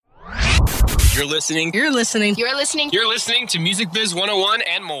You're listening. You're listening. You're listening. You're listening to Music Biz 101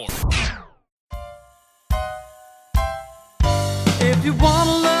 and more. If you want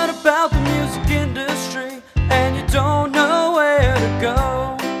to learn about the music industry and you don't know where to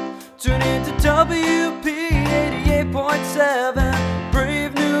go, tune in to WP 88.7,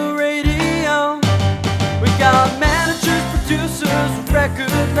 Brave New Radio. We got managers, producers,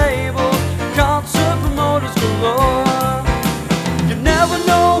 record labels, concert promoters galore. You never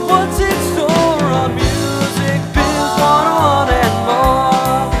know what's in store on Music Biz 101 and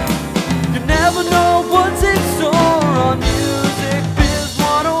more. You never know what's in store on Music Biz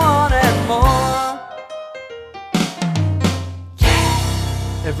 101 and more.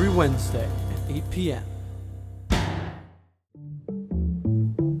 Every Wednesday at 8 p.m.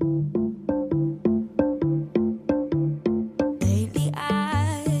 Lately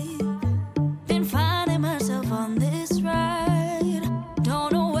I've been finding myself on this ride.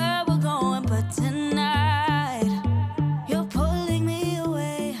 Don't know where we're going, but tonight you're pulling me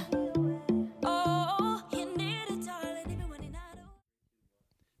away. Oh, you need it, darling, even when you're not.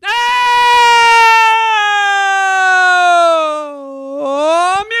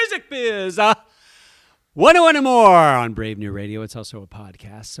 Oh, Music Biz 101 and more on Brave New Radio. It's also a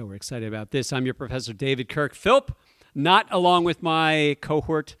podcast, so we're excited about this. I'm your professor, David Kirk Philp, not along with my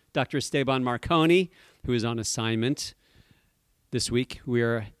cohort, Dr. Esteban Marconi, who is on assignment this week. We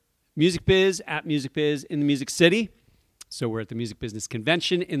are Music Biz at Music Biz in the Music City. So we're at the Music Business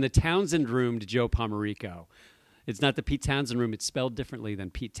Convention in the Townsend Room to Joe Pomarico. It's not the Pete Townsend Room. It's spelled differently than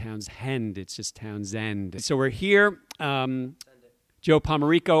Pete Townsend. It's just Townsend. So we're here. Joe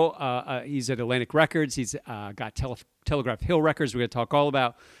Pomarico, he's at Atlantic Records. He's got Telegraph Hill Records. We're going to talk all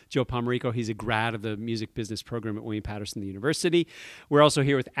about Joe Pomarico. He's a grad of the music business program at William Patterson University. We're also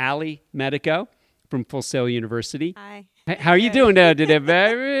here with Ali Medico from Full Sail University. Hi. How are you doing today,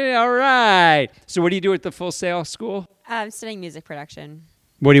 baby? All right. So what do you do at the Full Sail School? I'm studying music production.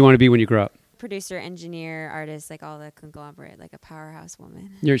 What do you want to be when you grow up? Producer, engineer, artist, like all the conglomerate, like a powerhouse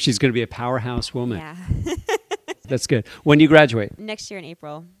woman. She's going to be a powerhouse woman. Yeah. That's good. When do you graduate? Next year in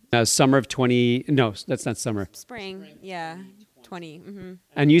April. Summer of 20... No, that's not summer. Spring, yeah. 20. Mm-hmm.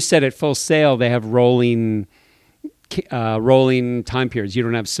 And you said at Full Sail they have rolling time periods. You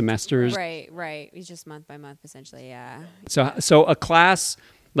don't have semesters. Right. It's just month by month, essentially, yeah. So a class,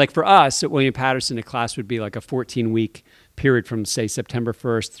 like for us at William Patterson, a class would be like a 14-week period from, say, September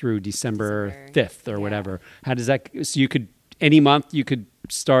 1st through December 5th or whatever. How does that... So you could... Any month you could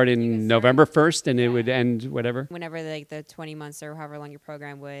start in November 1st and it would end whatever? Whenever like the 20 months or however long your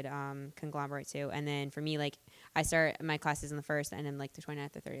program would conglomerate to. And then for me, like I start my classes on the 1st and then like the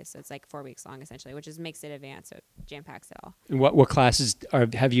 29th or 30th. So it's like 4 weeks long essentially, which makes it advanced. So it jam-packs it all. And what classes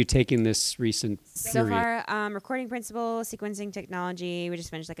have you taken this recent period? So far, recording principles, sequencing technology. We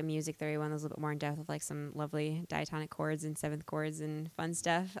just finished like a music theory one that was a little bit more in depth with like some lovely diatonic chords and seventh chords and fun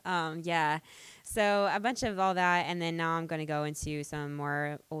stuff. Yeah. So a bunch of all that. And then now I'm going to go into some more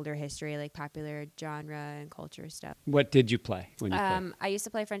older history, like popular genre and culture stuff. What did you play when you played? I used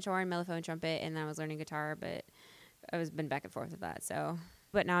to play French horn, mellophone, trumpet, and then I was learning guitar, but I was been back and forth with that. So,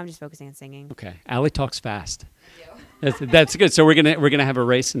 but now I'm just focusing on singing. Okay, Ali talks fast. That's good. So we're gonna have a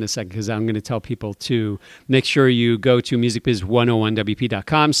race in a second because I'm gonna tell people to make sure you go to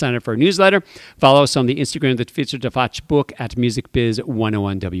musicbiz101wp.com, sign up for our newsletter, follow us on the Instagram that features the Facebook at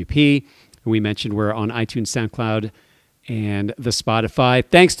musicbiz101wp. We mentioned we're on iTunes, SoundCloud, and the Spotify.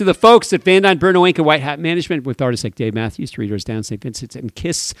 Thanks to the folks at Van Dyne, Bruno Inc. and White Hat Management with artists like Dave Matthews, Three Doors Down, St. Vincent's, and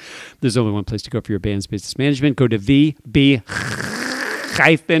KISS. There's only one place to go for your band's business management. Go to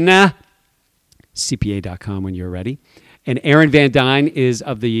vb-cpa.com when you're ready. And Aaron Van Dyne is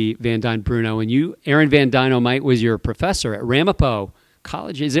of the Van Dyne Bruno. And Aaron Van Dyne was your professor at Ramapo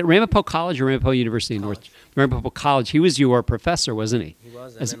College. Is it Ramapo College or Ramapo University in North? Ramapo College. He was your professor, wasn't he? He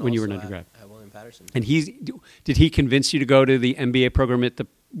was. When you were an undergrad. At William Patterson. And did he convince you to go to the MBA program at the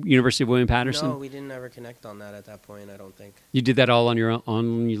University of William Patterson? No, we didn't ever connect on that at that point, I don't think. You did that all on your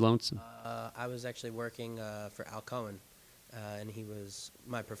lonesome? I was actually working for Al Cohen, and he was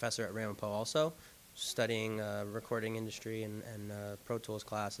my professor at Ramapo also, studying recording industry and Pro Tools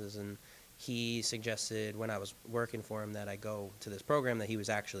classes, and he suggested when I was working for him that I go to this program that he was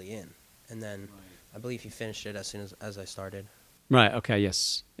actually in. And then I believe he finished it as soon as I started. Right, okay,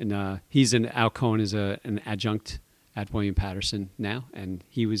 yes. And Al Cohen is an adjunct at William Patterson now, and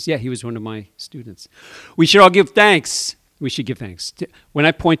he was one of my students. We should all give thanks. We should give thanks. When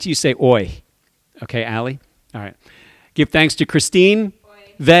I point to you, say oi. Okay, Ali? All right. Give thanks to Christine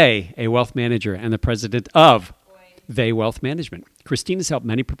Vey, a wealth manager and the president of Vey Wealth Management. Christina's helped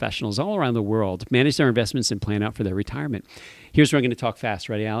many professionals all around the world manage their investments and plan out for their retirement. Here's where I'm going to talk fast.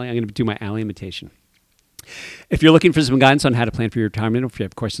 Ready, Allie? I'm going to do my Allie imitation. If you're looking for some guidance on how to plan for your retirement, or if you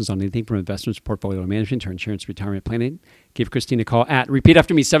have questions on anything from investments, portfolio management, or insurance retirement planning, give Christina a call at, repeat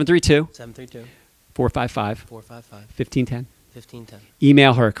after me, 732 455 455 1510. 1510.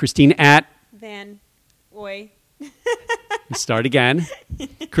 Email her, Christine at, Van. Oi. start again,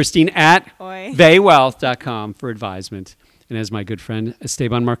 Christine at Oi. theywealth.com for advisement. And as my good friend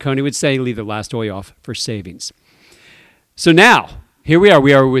Esteban Marconi would say, leave the last oi off for savings. So now, here we are.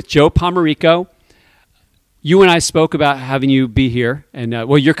 We are with Joe Pomarico. You and I spoke about having you be here, and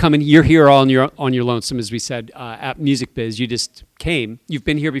you're coming. You're here on your lonesome, as we said at Music Biz. You just came. You've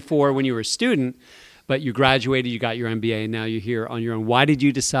been here before when you were a student, but you graduated, you got your MBA, and now you're here on your own. Why did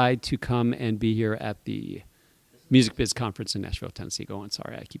you decide to come and be here at the Music Biz conference in Nashville, Tennessee? Go on.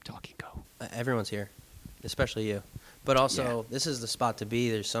 Sorry, I keep talking. Go. Everyone's here, especially you. But also, This is the spot to be.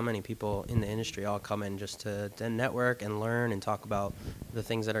 There's so many people in the industry all coming just to network and learn and talk about the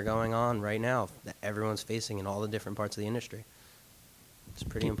things that are going on right now that everyone's facing in all the different parts of the industry. It's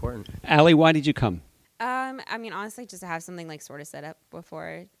pretty important. Allie, why did you come? I mean, honestly, just to have something like sort of set up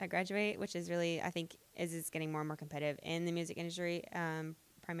before I graduate, which is really, I think, is it's getting more and more competitive in the music industry.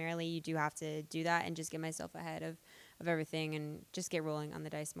 Primarily, you do have to do that and just get myself ahead of everything and just get rolling on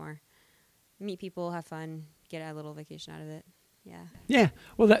the dice more. Meet people, have fun, get a little vacation out of it. Yeah. Yeah.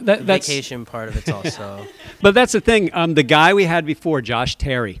 Well, that's the vacation part of it's also. But that's the thing. The guy we had before, Josh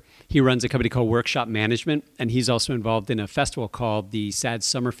Terry, he runs a company called Workshop Management, and he's also involved in a festival called the Sad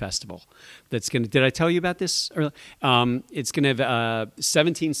Summer Festival. That's going to. Did I tell you about this? It's going to have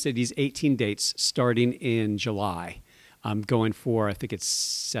 17 cities, 18 dates, starting in July. Going for, I think it's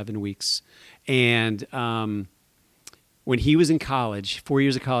 7 weeks, and when he was in college, 4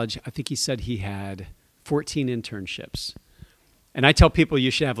 years of college, I think he said he had 14 internships. And I tell people you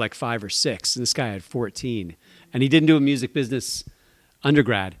should have like 5 or 6, and this guy had 14. And he didn't do a music business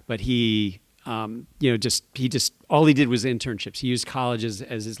undergrad, but he all he did was internships. He used college as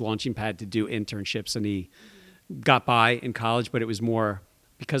his launching pad to do internships, and he got by in college, but it was more,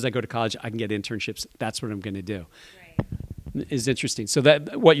 because I go to college, I can get internships. That's what I'm going to do. Right. It's interesting. So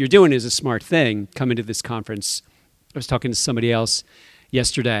that what you're doing is a smart thing, coming to this conference. I was talking to somebody else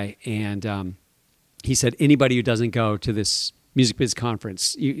yesterday, and he said anybody who doesn't go to this Music Biz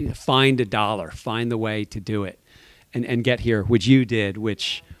conference, you find $1, find the way to do it, and get here, which you did,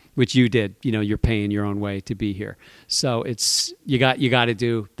 which you did. You're paying your own way to be here. So it's you got to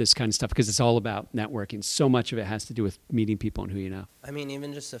do this kind of stuff because it's all about networking. So much of it has to do with meeting people and who you know. I mean,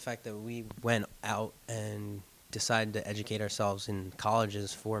 even just the fact that we went out and decided to educate ourselves in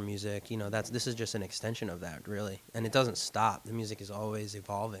colleges for music, this is just an extension of that, really. And it doesn't stop. The music is always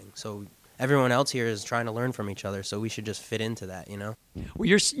evolving. So everyone else here is trying to learn from each other, so we should just fit into that, Well,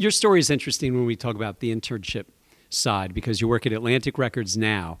 your story is interesting when we talk about the internship side, because you work at Atlantic Records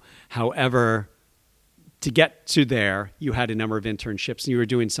now. However, to get to there, you had a number of internships, and you were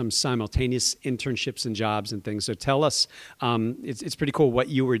doing some simultaneous internships and jobs and things. So tell us, it's pretty cool what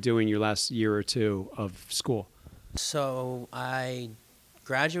you were doing your last year or two of school. So I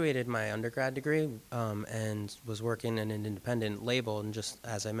graduated my undergrad degree and was working in an independent label, and just,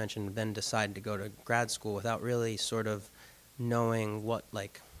 as I mentioned, then decided to go to grad school without really sort of knowing what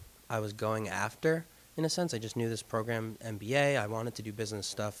I was going after. In a sense, I just knew this program, MBA. I wanted to do business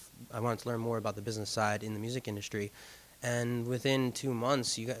stuff. I wanted to learn more about the business side in the music industry. And within 2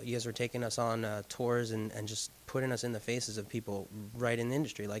 months, you guys were taking us on tours and just putting us in the faces of people right in the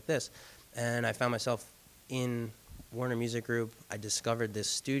industry like this. And I found myself in Warner Music Group. I discovered this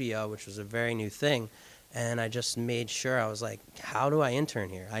studio, which was a very new thing. And I just made sure, I was like, how do I intern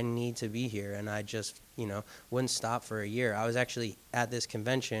here? I need to be here. And I just, wouldn't stop for a year. I was actually at this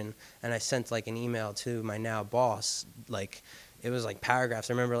convention, and I sent an email to my now boss. It was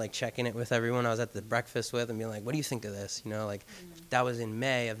paragraphs. I remember checking it with everyone I was at the breakfast with and being like, what do you think of this? That was in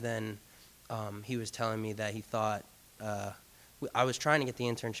May of then. He was telling me that he thought I was trying to get the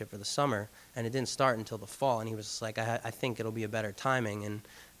internship for the summer, and it didn't start until the fall. And he was just like, I think it'll be a better timing. And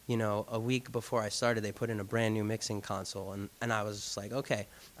a week before I started, they put in a brand new mixing console, and I was just like, okay,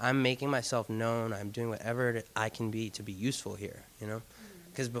 I'm making myself known. I'm doing whatever I can be to be useful here,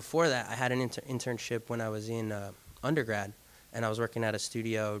 Because before that, I had an internship when I was in undergrad, and I was working at a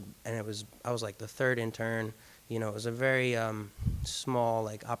studio, and I was the third intern. It was a very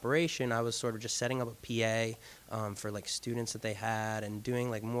small operation. I was sort of just setting up a PA for students that they had, and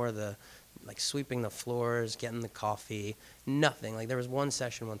doing more of the sweeping the floors, getting the coffee, nothing. There was one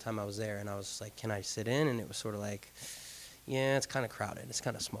session one time I was there, and I was like, can I sit in? And it was sort of yeah, it's kind of crowded. It's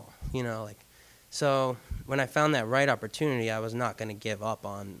kind of small, So when I found that right opportunity, I was not going to give up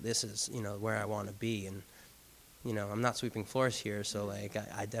on this is, where I want to be. And, I'm not sweeping floors here. So, like,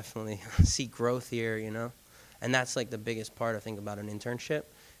 I definitely see growth here, And that's, like, the biggest part, I think, about an internship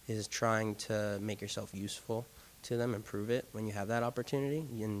is trying to make yourself useful to them and prove it when you have that opportunity.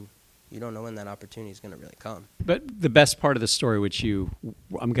 And you don't know when that opportunity is going to really come. But the best part of the story, which I'm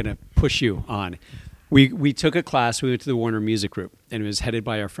going to push you on, we took a class. We went to the Warner Music Group, and it was headed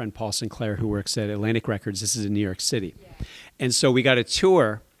by our friend Paul Sinclair, who works at Atlantic Records. This is in New York City. Yeah. And so we got a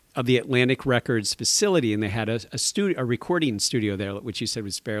tour of the Atlantic Records facility, and they had a recording studio there, which you said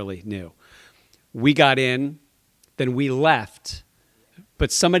was fairly new. We got in, then we left,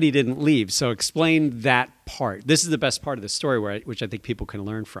 but somebody didn't leave. So explain that part. This is the best part of the story, which I think people can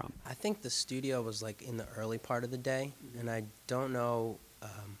learn from. I think the studio was like in the early part of the day, and I don't know.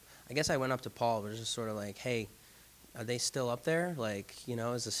 I guess I went up to Paul. It was just sort of like, hey, are they still up there? Like,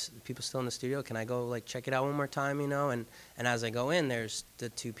 is this people still in the studio? Can I go like check it out one more time? And as I go in, there's the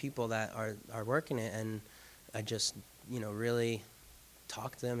two people that are working it, and I just really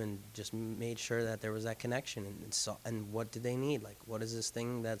talked to them and just made sure that there was that connection and what did they need? Like, what is this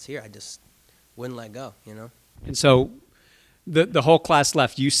thing that's here? I just wouldn't let go, And so the whole class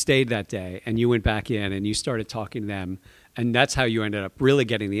left. You stayed that day, and you went back in, and you started talking to them, and that's how you ended up really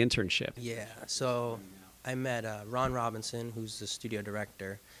getting the internship. Yeah. So I met Ron Robinson, who's the studio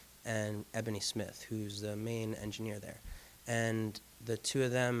director, and Ebony Smith, who's the main engineer there. And the two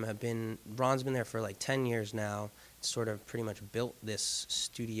of them Ron's been there for like 10 years now, sort of pretty much built this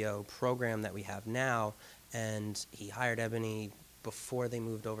studio program that we have now, and he hired Ebony before they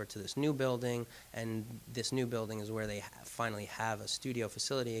moved over to this new building, and this new building is where they finally have a studio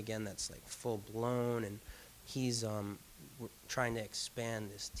facility again that's like full blown, and he's trying to expand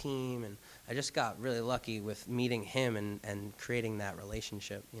this team, and I just got really lucky with meeting him and creating that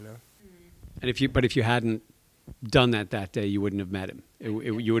relationship, And if you hadn't done that day, you wouldn't have met him.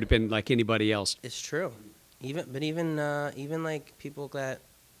 You would have been like anybody else. It's true. Even like people that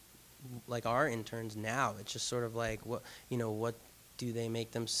like our interns now, it's just sort of like what do they make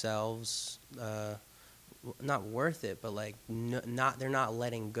themselves not worth it, but like they're not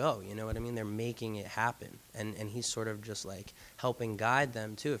letting go. You know what I mean? They're making it happen, and he's sort of just like helping guide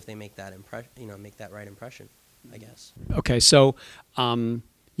them too if they make that make that right impression, I guess. Okay, so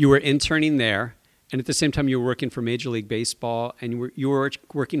you were interning there, and at the same time you were working for Major League Baseball, and you were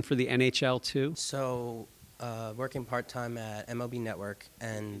working for the NHL too. So working part time at MLB Network,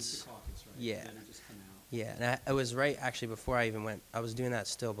 and yeah. Yeah, and I was right actually before I even went. I was doing that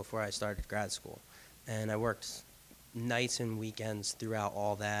still before I started grad school, and I worked nights and weekends throughout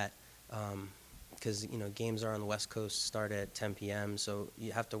all that because games are on the West Coast, start at 10 p.m. So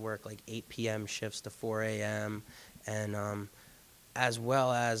you have to work like 8 p.m. shifts to 4 a.m. and as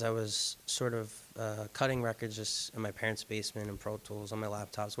well as I was sort of cutting records just in my parents' basement and Pro Tools on my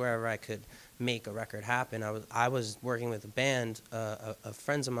laptops, wherever I could make a record happen. I was working with a band of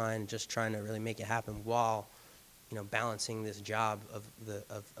friends of mine, just trying to really make it happen while balancing this job of the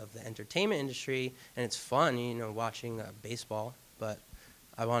entertainment industry. And it's fun, watching baseball, but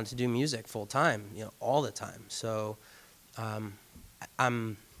I wanted to do music full time, all the time. So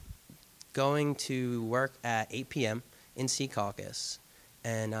I'm going to work at 8 p.m. in Secaucus,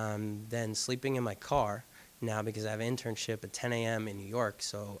 and I'm then sleeping in my car now because I have an internship at 10 a.m. in New York,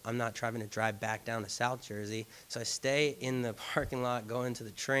 so I'm not having to drive back down to South Jersey. So I stay in the parking lot, go into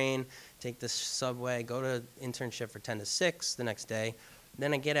the train, take the subway, go to internship for 10 to 6 the next day.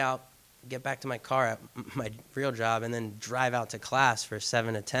 Then I get out, get back to my car at my real job, and then drive out to class for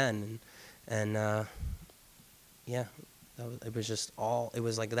 7 to 10. And yeah, it was just all, it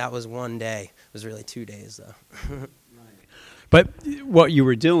was like that was one day. It was really 2 days, though. But what you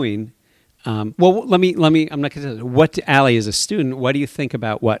were doing, well, let me. I'm not going to. What Ali, as a student, what do you think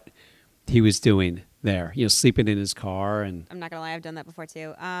about what he was doing there? Sleeping in his car, and I'm not gonna lie, I've done that before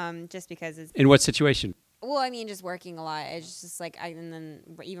too. Just because it's in what situation? well, I mean, just working a lot. It's just like and then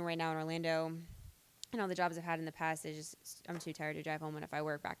even right now in Orlando, all the jobs I've had in the past, I'm too tired to drive home, and if I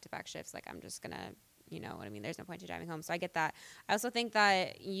work back-to-back shifts, like I'm just gonna. You know what I mean? There's no point to driving home. So I get that. I also think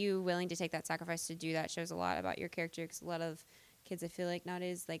that you willing to take that sacrifice to do that shows a lot about your character, because a lot of kids, I feel like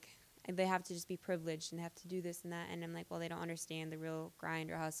nowadays, like they have to just be privileged and they have to do this and that. And I'm like, well, they don't understand the real grind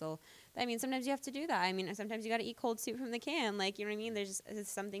or hustle. I mean, sometimes you have to do that. I mean, sometimes you got to eat cold soup from the can. Like, you know what I mean? There's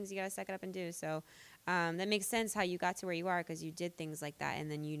some things you got to suck it up and do. So that makes sense how you got to where you are, because you did things like that. And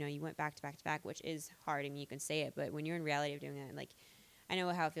then, you went back to back to back, which is hard. I mean, you can say it, but when you're in reality of doing it, like, I know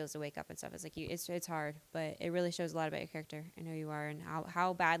how it feels to wake up and stuff. It's like it's hard, but it really shows a lot about your character and who you are and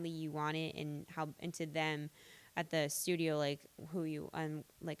how badly you want it, and how into them at the studio, like who you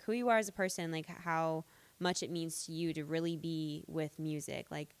are as a person, like how much it means to you to really be with music,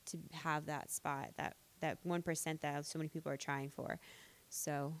 like to have that spot, that 1% that so many people are trying for.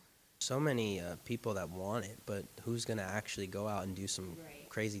 So So many people that want it, but who's gonna actually go out and do some Right.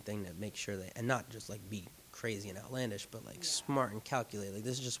 crazy thing to make sure and not just like be crazy and outlandish, but like smart and calculated. Like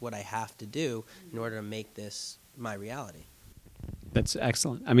this is just what I have to do in order to make this my reality. That's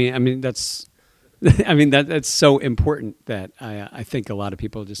excellent. That's, that's so important that I think a lot of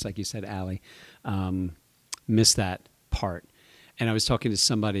people, just like you said, Allie, miss that part. And I was talking to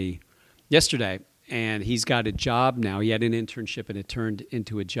somebody yesterday, and he's got a job now. He had an internship, and it turned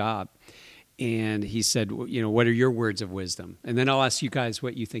into a job. And he said, what are your words of wisdom? And then I'll ask you guys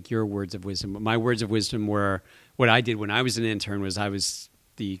what you think your words of wisdom. My words of wisdom were what I did when I was an intern was I was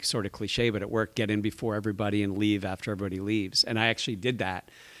the sort of cliche, but at work, get in before everybody and leave after everybody leaves. And I actually did that.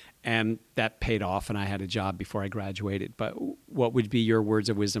 And that paid off, and I had a job before I graduated. But what would be your words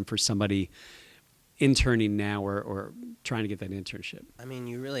of wisdom for somebody interning now or trying to get that internship? I mean,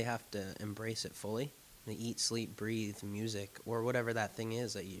 you really have to embrace it fully. To eat, sleep, breathe music, or whatever that thing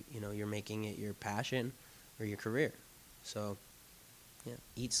is that you're making it your passion or your career. So, yeah,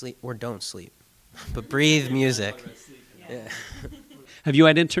 eat, sleep, or don't sleep, but breathe music. Yeah. Have you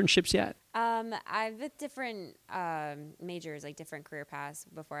had internships yet? I've had different majors, like different career paths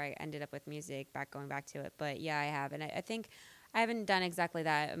before I ended up with music, going back to it. But yeah, I have. And I think I haven't done exactly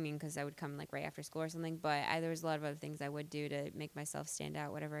that. I mean, because I would come like right after school or something. But there was a lot of other things I would do to make myself stand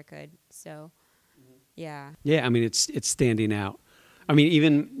out, whatever I could. So, yeah. Yeah, I mean, it's standing out. I mean,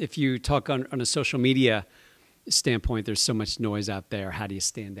 even if you talk on a social media standpoint, there's so much noise out there. How do you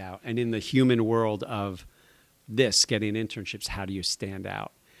stand out? And in the human world of this, getting internships, how do you stand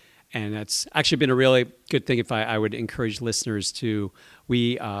out? And that's actually been a really good thing. If I would encourage listeners to,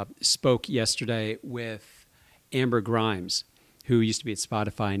 we spoke yesterday with Amber Grimes, who used to be at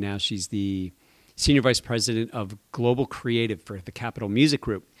Spotify. Now she's the Senior Vice President of Global Creative for the Capitol Music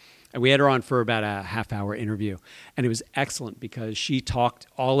Group. And we had her on for about a half-hour interview. And it was excellent because she talked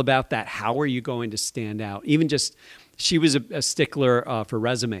all about that. How are you going to stand out? Even just, she was a stickler for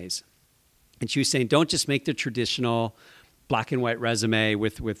resumes. And she was saying, don't just make the traditional black and white resume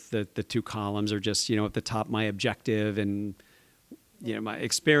with the two columns, or just, at the top, my objective and, my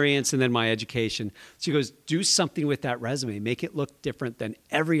experience and then my education. She goes, do something with that resume. Make it look different than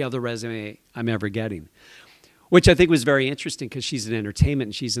every other resume I'm ever getting, which I think was very interesting because she's in entertainment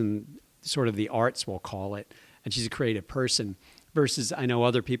and she's in sort of the arts, we'll call it, and she's a creative person. Versus I know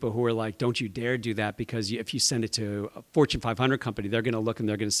other people who are like, don't you dare do that, because if you send it to a Fortune 500 company, they're going to look and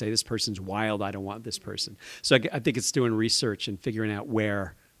they're going to say, this person's wild, I don't want this person. So I think it's doing research and figuring out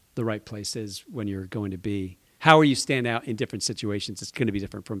where the right place is when you're going to be. How are you stand out in different situations? It's going to be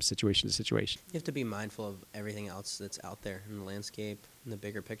different from situation to situation. You have to be mindful of everything else that's out there in the landscape, in the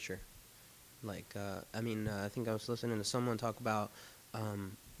bigger picture. Like, I think I was listening to someone talk about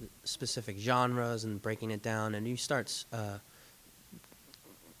specific genres and breaking it down, and you start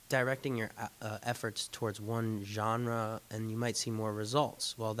directing your efforts towards one genre, and you might see more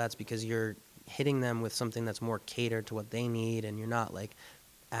results. Well, that's because you're hitting them with something that's more catered to what they need, and you're not like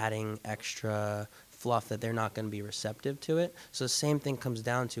adding extra fluff that they're not going to be receptive to it. So the same thing comes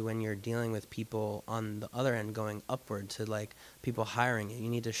down to when you're dealing with people on the other end going upward to like people hiring you. You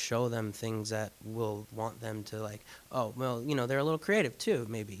need to show them things that will want them to like, oh, well, they're a little creative too,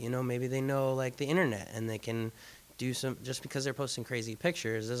 maybe. Maybe they know like the internet and they can do some, just because they're posting crazy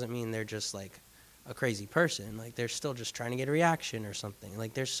pictures doesn't mean they're just like a crazy person. Like they're still just trying to get a reaction or something.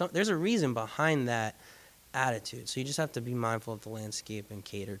 Like there's a reason behind that attitude. So you just have to be mindful of the landscape and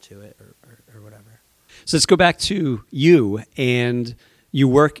cater to it or whatever. So let's go back to you, and you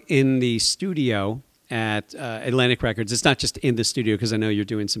work in the studio at Atlantic Records. It's not just in the studio, because I know you're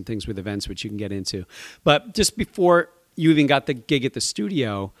doing some things with events, which you can get into. But just before you even got the gig at the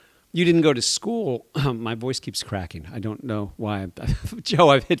studio, you didn't go to school. My voice keeps cracking. I don't know why. Joe,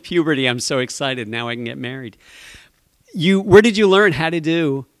 I've hit puberty. I'm so excited. Now I can get married. Where did you learn how to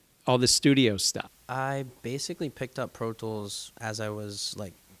do all the studio stuff? I basically picked up Pro Tools as I was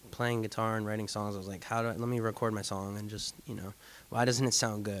like playing guitar and writing songs. I was like, let me record my song and just, why doesn't it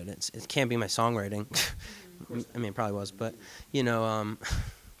sound good? It can't be my songwriting. I mean, it probably was, but,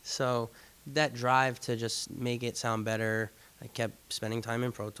 so that drive to just make it sound better, I kept spending time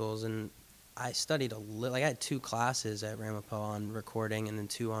in Pro Tools, and I studied I had 2 classes at Ramapo on recording and then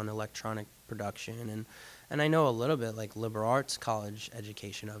 2 on electronic production, and I know a little bit like liberal arts college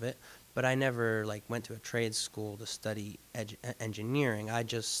education of it, but I never like went to a trade school to study engineering. I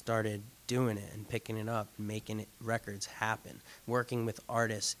just started doing it and picking it up and making records happen, working with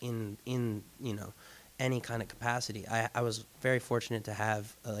artists in any kind of capacity. I was very fortunate to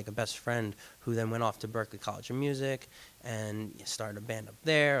have like a best friend who then went off to Berklee College of Music and started a band up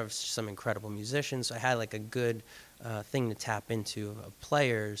there of some incredible musicians. So I had like a good thing to tap into of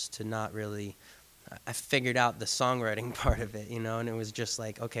players to not really. I figured out the songwriting part of it, and it was just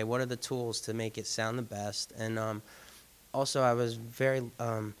like, okay, what are the tools to make it sound the best? And also, I was very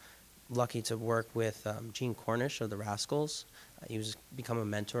lucky to work with Gene Cornish of the Rascals. He was become a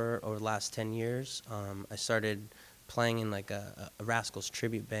mentor over the last 10 years. I started playing in like a Rascals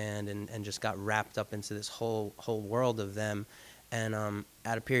tribute band and just got wrapped up into this whole world of them. And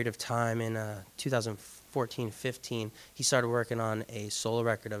at a period of time in 2014-15, he started working on a solo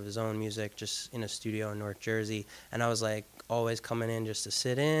record of his own music just in a studio in North Jersey. And I was like always coming in just to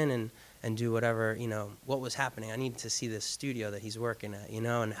sit in and do whatever, what was happening. I needed to see this studio that he's working at,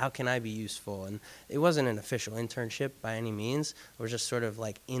 and how can I be useful? And it wasn't an official internship by any means. I was just sort of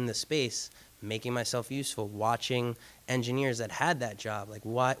like in the space, making myself useful, watching engineers that had that job. Like,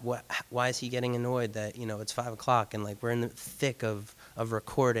 why is he getting annoyed that, it's 5 o'clock and like we're in the thick of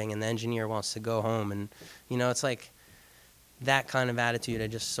recording and the engineer wants to go home? And, it's like that kind of attitude I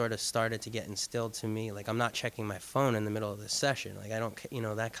just sort of started to get instilled to me. Like, I'm not checking my phone in the middle of the session. Like, I don't,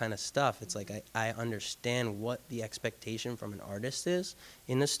 that kind of stuff. It's like I understand what the expectation from an artist is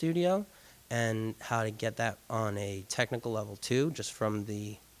in the studio and how to get that on a technical level too, just from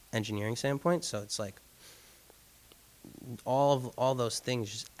the engineering standpoint. So it's like all those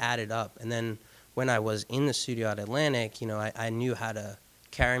things just added up. And then when I was in the studio at Atlantic, I knew how to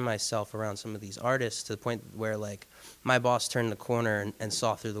carry myself around some of these artists to the point where like my boss turned the corner and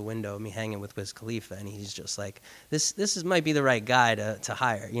saw through the window me hanging with Wiz Khalifa, and he's just like, this might be the right guy to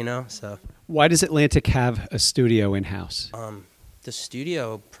hire, So Why does Atlantic have a studio in-house? The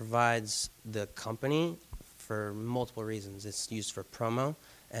studio provides the company for multiple reasons. It's used for promo,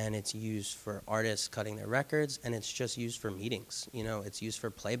 and it's used for artists cutting their records, and it's just used for meetings. It's used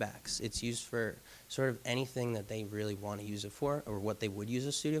for playbacks. It's used for sort of anything that they really want to use it for, or what they would use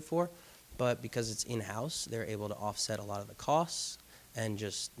a studio for. But because it's in-house, they're able to offset a lot of the costs and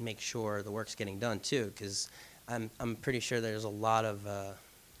just make sure the work's getting done too. Because I'm pretty sure there's a lot of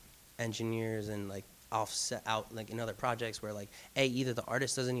engineers and like offset out like in other projects where like A, either the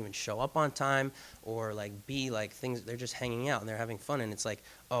artist doesn't even show up on time, or like B, like things, they're just hanging out and they're having fun, and it's like,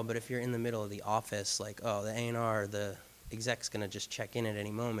 oh, but if you're in the middle of the office, like, oh, the A&R, the exec's gonna just check in at any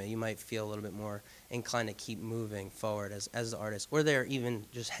moment, you might feel a little bit more inclined to keep moving forward as the artist, or they're even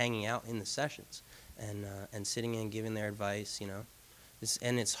just hanging out in the sessions and sitting in, giving their advice,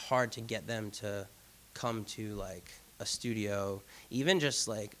 and it's hard to get them to come to like a studio, even just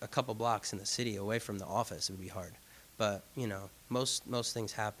like a couple blocks in the city away from the office. It would be hard, but most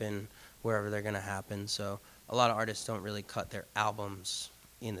things happen wherever they're gonna happen. So a lot of artists don't really cut their albums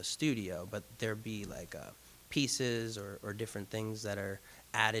in the studio, but there be like pieces or different things that are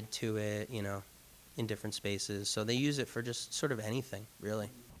added to it, in different spaces. So they use it for just sort of anything, really.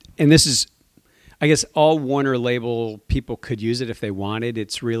 And this is, I guess, all Warner label people could use it if they wanted.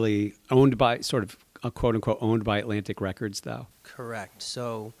 It's really owned by, sort of, quote unquote, owned by Atlantic Records, though. Correct.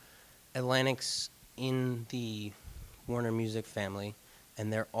 So Atlantic's in the Warner Music family,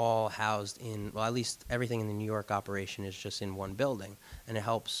 and they're all housed in, well, at least everything in the New York operation is just in one building. And it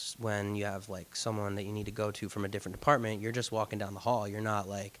helps when you have like someone that you need to go to from a different department. You're just walking down the hall. You're not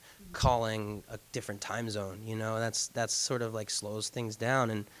like calling a different time zone. That's sort of like slows things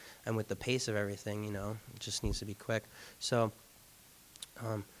down, and with the pace of everything, it just needs to be quick. So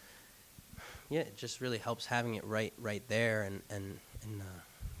yeah, it just really helps having it right there, and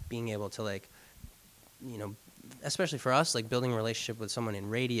being able to like, especially for us, like building a relationship with someone in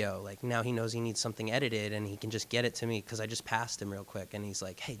radio. Like now he knows he needs something edited, and he can just get it to me because I just passed him real quick, and he's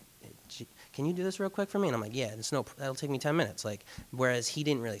like, hey, can you do this real quick for me? And I'm like, yeah, that'll take me 10 minutes. Like, whereas he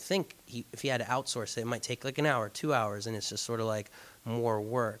didn't really think if he had to outsource it, it might take like an hour, 2 hours, and it's just sort of like more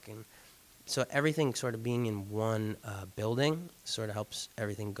work. And so everything sort of being in one building sort of helps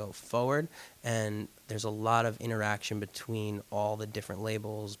everything go forward. And there's a lot of interaction between all the different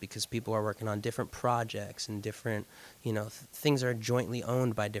labels because people are working on different projects and different, things are jointly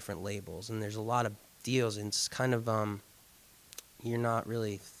owned by different labels. And there's a lot of deals, and it's kind of, you're not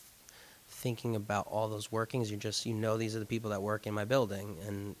really thinking about all those workings. You're just, these are the people that work in my building,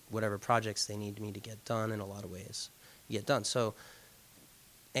 and whatever projects they need me to get done in a lot of ways get done. So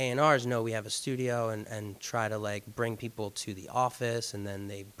A&Rs know we have a studio and try to like bring people to the office, and then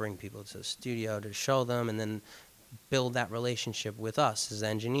they bring people to the studio to show them, and then build that relationship with us as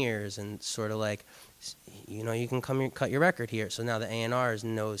engineers, and sort of like, you can come here, cut your record here. So now the A&Rs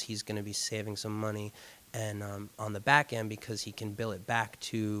knows he's going to be saving some money and on the back end, because he can bill it back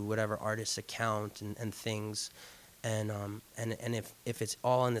to whatever artist's account and things. And if it's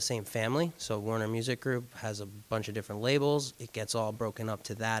all in the same family, so Warner Music Group has a bunch of different labels, it gets all broken up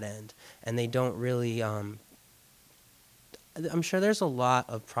to that end. And they don't really, I'm sure there's a lot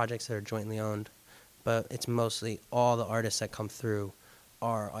of projects that are jointly owned, but it's mostly all the artists that come through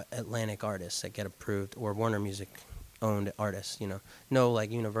are Atlantic artists that get approved, or Warner Music owned artists, No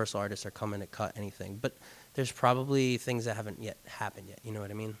like Universal artists are coming to cut anything. But there's probably things that haven't yet happened yet, you know what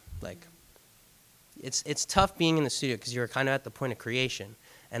I mean? Like, it's tough being in the studio because you're kind of at the point of creation,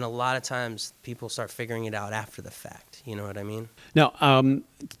 and a lot of times people start figuring it out after the fact. You know what I mean? Now,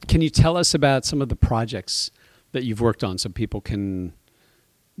 can you tell us about some of the projects that you've worked on so people can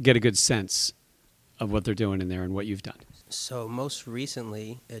get a good sense of what they're doing in there and what you've done? So most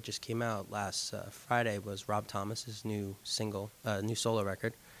recently, it just came out last Friday, was Rob Thomas's new single, new solo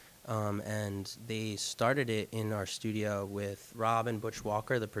record. And they started it in our studio with Rob and Butch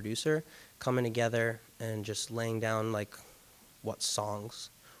Walker, the producer, coming together and just laying down like what songs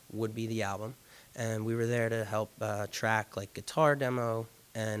would be the album. And we were there to help track like guitar demo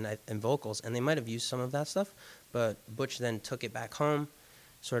and vocals. And they might have used some of that stuff, but Butch then took it back home,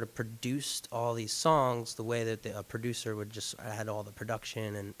 sort of produced all these songs the way that a producer would just had all the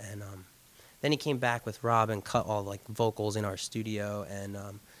production. And then he came back with Rob and cut all like vocals in our studio. And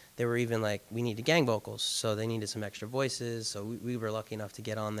they were even like, we needed gang vocals, so they needed some extra voices. So we were lucky enough to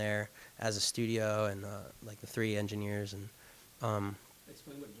get on there as a studio and like the 3 engineers. And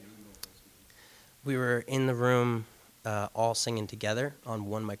Explain what gang vocals mean. we were in the room all singing together on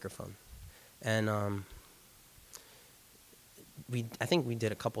one microphone. And I think we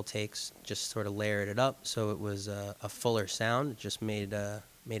did a couple takes, just sort of layered it up so it was a fuller sound. It just made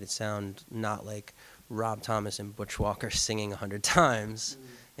it sound not like Rob Thomas and Butch Walker singing 100 times.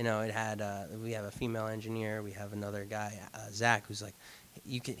 It had we have a female engineer, we have another guy, Zach, who's like,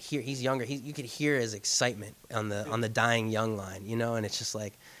 you could hear, he's younger, you could hear his excitement on the dying young line, and it's just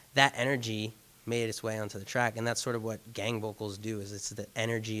like that energy made its way onto the track. And that's sort of what gang vocals do, is it's the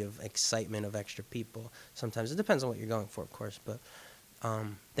energy of excitement of extra people. Sometimes it depends on what you're going for, of course, but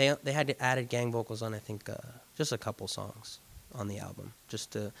they had added gang vocals on, I think, just a couple songs on the album,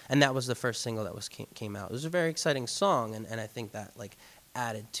 and that was the first single that came out. It was a very exciting song, and I think that like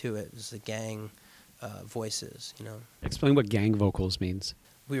added to it was the gang voices. Explain what gang vocals means.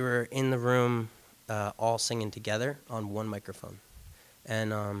 We were in the room all singing together on one microphone,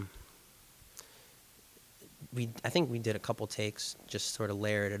 and I think we did a couple takes, just sort of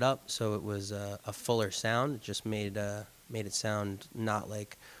layered it up so it was a fuller sound. It just made it sound not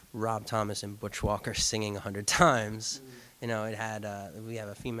like Rob Thomas and Butch Walker singing 100 times. It had we have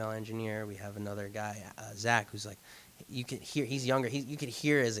a female engineer, we have another guy, Zach, who's like, you could hear, he's younger, you could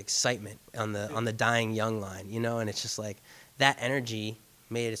hear his excitement on the dying young line, and it's just like that energy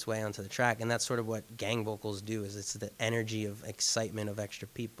made its way onto the track. And that's sort of what gang vocals do, is it's the energy of excitement of extra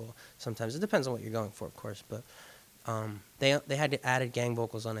people. Sometimes it depends on what you're going for, of course, but they had added gang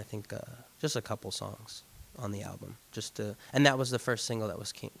vocals on, I think, just a couple songs on the album, and that was the first single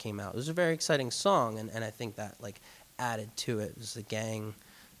that came out. It was a very exciting song, and I think that like added to it was the gang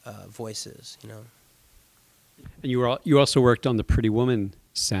voices. And you also worked on the Pretty Woman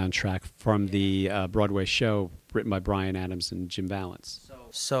soundtrack from the Broadway show written by Bryan Adams and Jim Vallance.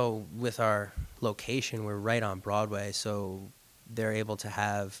 So with our location, we're right on Broadway, so they're able to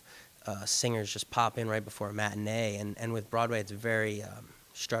have singers just pop in right before a matinee. And with Broadway, it's very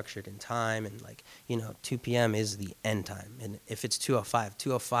structured in time, and like 2 p.m. is the end time, and if it's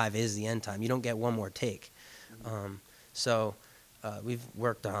 2:05 is the end time. You don't get one more take. So we've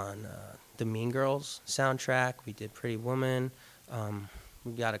worked on the Mean Girls soundtrack. We did Pretty Woman.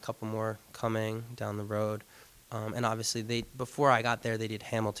 We got a couple more coming down the road. And obviously, before I got there, they did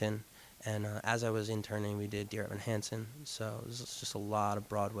Hamilton. And as I was interning, we did Dear Evan Hansen. So it was just a lot of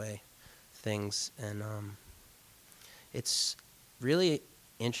Broadway things. And it's really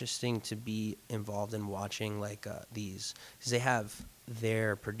interesting to be involved in watching like these, because they have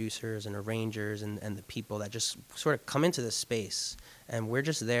their producers and arrangers and the people that just sort of come into this space, and we're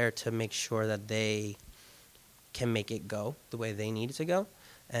just there to make sure that they can make it go the way they need it to go.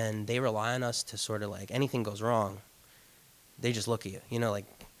 And they rely on us to sort of like, anything goes wrong, they just look at you, like,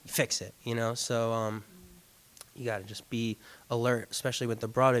 fix it, so you got to just be alert, especially with the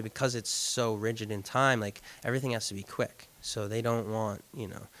Broadway, because it's so rigid in time. Like, everything has to be quick, so they don't want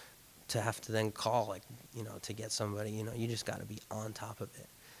to have to then call, like, to get somebody. You just got to be on top of it.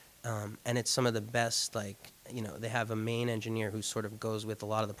 And it's some of the best, like, they have a main engineer who sort of goes with a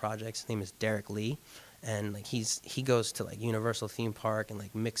lot of the projects. His name is Derek Lee, and like he goes to like Universal theme park and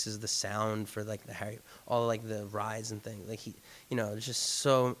like mixes the sound for like all like the rides and things. Like there's just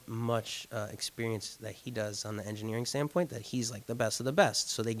so much experience that he does on the engineering standpoint that he's like the best of the best.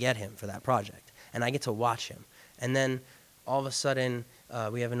 So they get him for that project, and I get to watch him. And then all of a sudden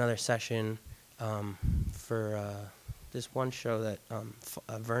we have another session for this one show that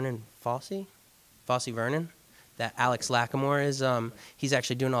Vernon Fosse Vernon, that Alex Lacamoire is, he's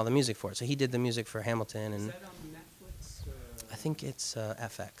actually doing all the music for it. So he did the music for Hamilton. And Is that on Netflix? I think it's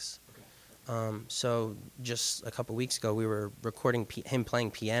FX. So just a couple weeks ago, we were recording him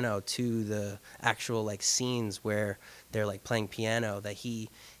playing piano to the actual like scenes where they're like playing piano. That he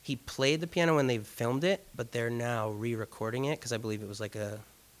played the piano when they filmed it, but they're now re-recording it because I believe it was like a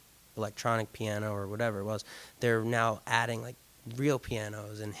electronic piano or whatever it was. They're now adding like real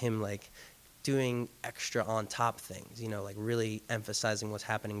pianos and him like doing extra on top things, like really emphasizing what's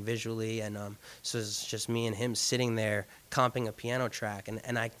happening visually. And so it's just me and him sitting there comping a piano track.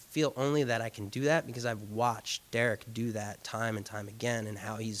 And I feel only that I can do that because I've watched Derek do that time and time again and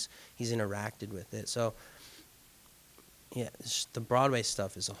how he's interacted with it. So yeah, the Broadway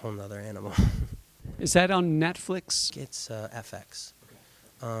stuff is a whole nother animal. Is that on Netflix? It's FX.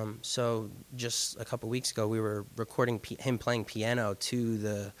 So just a couple weeks ago, we were recording him playing piano to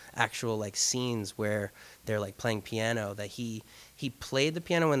the actual like scenes where they're like playing piano. That he played the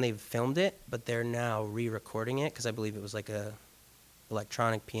piano when they filmed it, but they're now re-recording it because I believe it was like a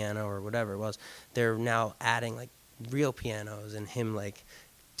electronic piano or whatever it was. They're now adding like real pianos and him like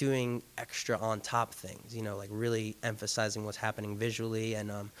doing extra on top things, like really emphasizing what's happening visually.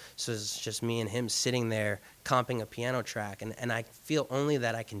 And so it's just me and him sitting there comping a piano track. And I feel only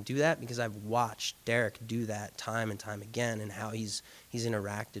that I can do that because I've watched Derek do that time and time again and how he's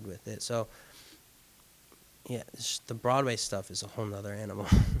interacted with it. So yeah, the Broadway stuff is a whole nother animal.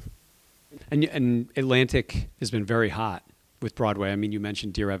 And Atlantic has been very hot with Broadway. I mean, you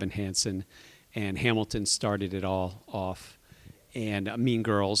mentioned Dear Evan Hansen, and Hamilton started it all off. And Mean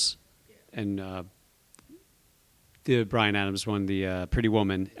Girls, and the Bryan Adams one, the Pretty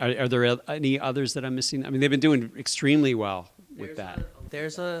Woman. Are there any others that I'm missing? I mean, they've been doing extremely well with that.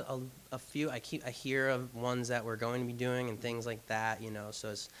 There's a few. I hear of ones that we're going to be doing and things like that.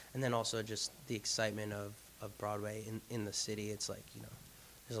 So and then also just the excitement of Broadway in the city. It's like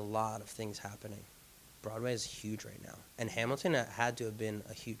there's a lot of things happening. Broadway is huge right now, and Hamilton had to have been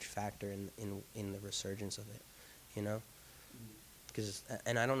a huge factor in the resurgence of it. Because,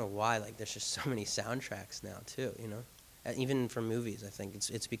 and I don't know why, like, there's just so many soundtracks now, too, Even for movies, I think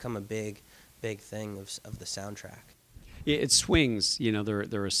it's become a big thing of the soundtrack. Yeah, it swings,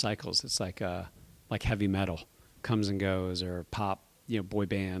 there are cycles. It's like heavy metal comes and goes, or pop, boy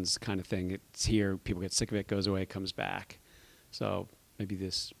bands kind of thing. It's here, people get sick of it, goes away, comes back. So maybe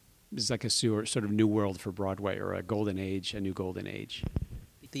this is like a sort of new world for Broadway, or a golden age, a new golden age.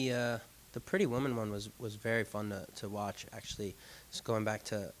 The Pretty Woman one was very fun to watch, actually. Just going back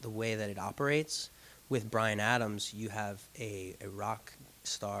to the way that it operates. With Bryan Adams, you have a rock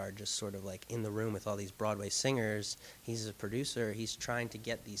star just sort of like in the room with all these Broadway singers. He's a producer. He's trying to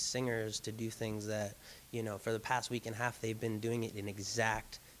get these singers to do things that, for the past week and a half, they've been doing it in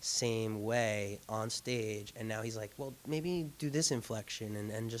exact same way on stage. And now he's like, well, maybe do this inflection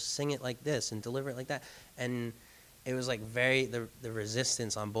and just sing it like this and deliver it like that. And it was like the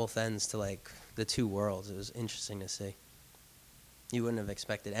resistance on both ends to like the two worlds. It was interesting to see. You wouldn't have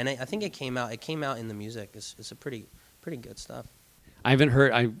expected, and I think it came out in the music. It's a pretty good stuff. I haven't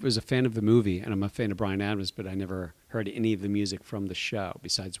heard. I was a fan of the movie, and I'm a fan of Bryan Adams, but I never heard any of the music from the show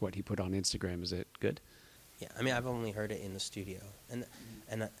besides what he put on Instagram. Is it good? Yeah, I mean, I've only heard it in the studio,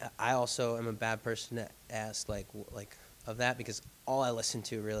 and I also am a bad person to ask like of that because all I listen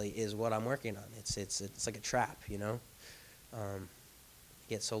to really is what I'm working on. It's like a trap,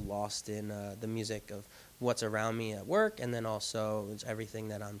 Get so lost in the music of what's around me at work, and then also it's everything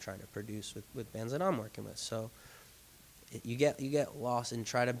that I'm trying to produce with bands that I'm working with. So you get lost and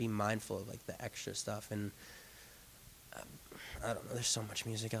try to be mindful of like the extra stuff. And I don't know. There's so much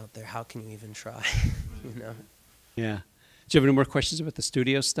music out there. How can you even try? Yeah. Do you have any more questions about the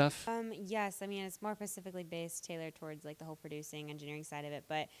studio stuff? Yes, I mean, it's more specifically tailored towards like the whole producing, engineering side of it.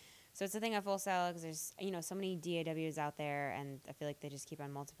 But so it's a thing at Full Sail because there's, so many DAWs out there, and I feel like they just keep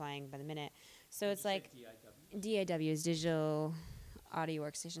on multiplying by the minute. So it's like DAWs, digital audio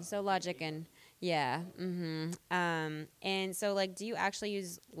workstation. So Logic and yeah, and so like, do you actually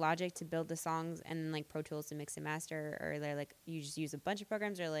use Logic to build the songs and then like Pro Tools to mix and master, or they're like you just use a bunch of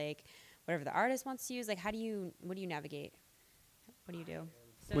programs, or like whatever the artist wants to use? Like, what do you navigate? What do you do?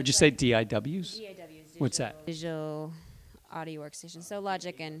 So Would you say DIWs? DAWs. What's that? Digital audio workstation. So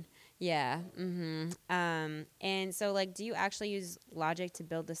Logic and Yeah. And so, like, do you actually use Logic to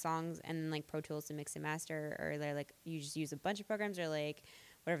build the songs and then, like, Pro Tools to mix and master, or they're like you just use a bunch of programs, or like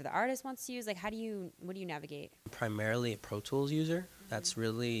whatever the artist wants to use? Like, what do you navigate? Primarily a Pro Tools user. That's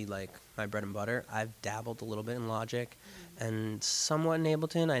really like my bread and butter. I've dabbled a little bit in Logic and somewhat in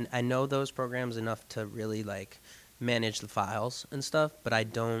Ableton. I know those programs enough to really like manage the files and stuff, but I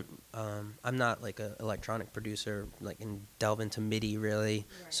don't, I'm not like an electronic producer, like, and delve into MIDI really.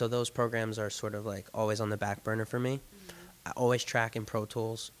 Right. So those programs are sort of like always on the back burner for me. I always track in Pro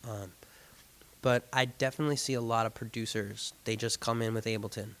Tools. But I definitely see a lot of producers, they just come in with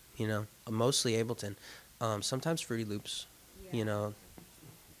Ableton, you know, mostly Ableton. Sometimes Fruity Loops, you know,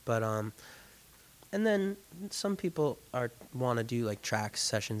 but, and then some people want to do like track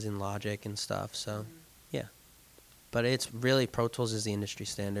sessions in Logic and stuff, so yeah. But it's really, Pro Tools is the industry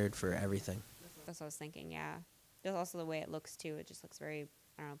standard for everything. That's what I was thinking. Yeah. There's also the way it looks too. It just looks very,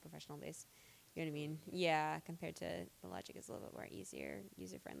 I don't know, professional based. You know what I mean? Yeah. Compared to the Logic is a little bit more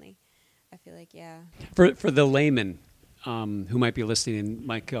user friendly. I feel like, yeah. For the layman who might be listening and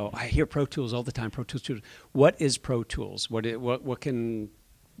might go, I hear Pro Tools all the time. Pro Tools. What is Pro Tools? What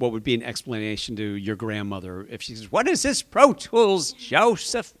would be an explanation to your grandmother if she says, "What is this Pro Tools,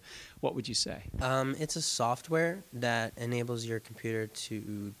 Joseph?" What would you say? It's a software that enables your computer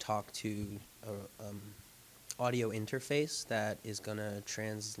to talk to an audio interface that is going to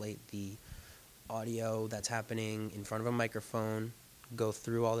translate the audio that's happening in front of a microphone, go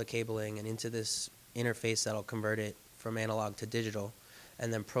through all the cabling and into this interface that'll convert it from analog to digital,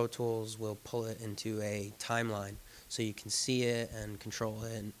 and then Pro Tools will pull it into a timeline so you can see it and control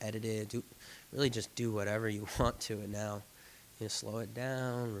it and edit it, really just do whatever you want to it now. You know, slow it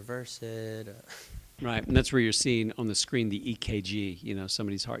down, reverse it. Right, and that's where you're seeing on the screen the EKG, you know,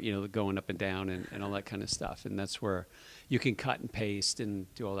 somebody's heart, you know, going up and down and all that kind of stuff. And that's where you can cut and paste and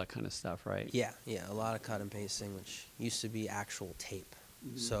do all that kind of stuff, right? Yeah, a lot of cut and pasting, which used to be actual tape.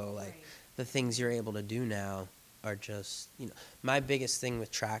 So, like, the things you're able to do now are just, you know, my biggest thing with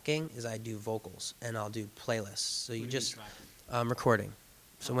tracking is I do vocals and I'll do playlists. So you just recording.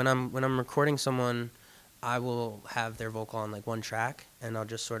 So when I'm recording someone, I will have their vocal on like one track, and I'll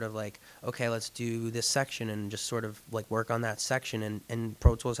just sort of like, okay, let's do this section, and just sort of like work on that section. And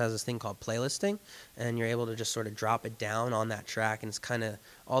Pro Tools has this thing called playlisting, and you're able to just sort of drop it down on that track, and it's kind of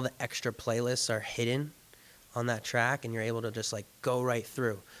all the extra playlists are hidden on that track, and you're able to just like go right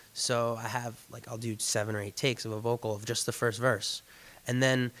through. So I have like, I'll do 7 or 8 takes of a vocal of just the first verse, and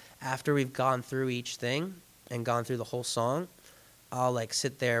then after we've gone through each thing and gone through the whole song, I'll like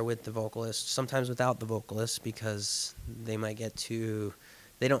sit there with the vocalist, sometimes without the vocalist, because they might get too,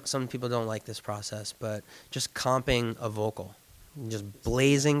 some people don't like this process, but just comping a vocal, just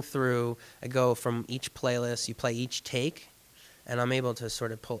blazing through. I go from each playlist, you play each take, and I'm able to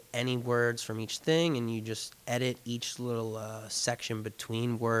sort of pull any words from each thing, and you just edit each little section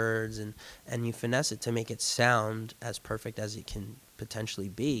between words, and you finesse it to make it sound as perfect as it can potentially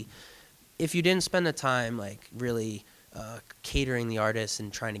be. If you didn't spend the time like really catering the artist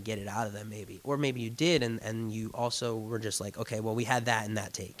and trying to get it out of them, maybe, or maybe you did, and you also were just like, okay, well, we had that in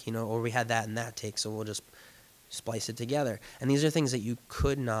that take, you know, or we had that in that take, so we'll just splice it together. And these are things that you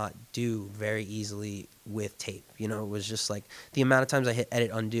could not do very easily with tape. You know, it was just like the amount of times I hit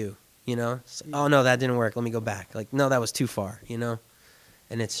edit undo, you know, it's like, oh no, that didn't work, let me go back, like, no, that was too far, you know.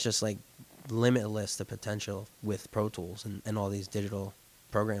 And it's just like limitless, the potential with Pro Tools and all these digital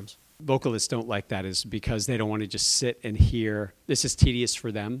programs. Vocalists don't like that is because they don't want to just sit and hear. This is tedious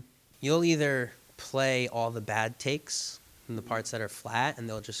for them. You'll either play all the bad takes and the parts that are flat, and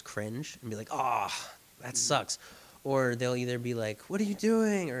they'll just cringe and be like, oh, that sucks. Or they'll either be like, what are you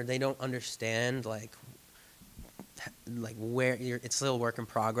doing? Or they don't understand like where it's still a work in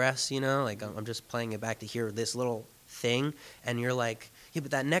progress, you know? Like, I'm just playing it back to hear this little thing, and you're like, yeah,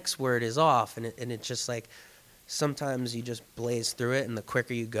 but that next word is off, and it's just like, sometimes you just blaze through it, and the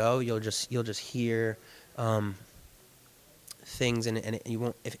quicker you go, you'll just hear things, and you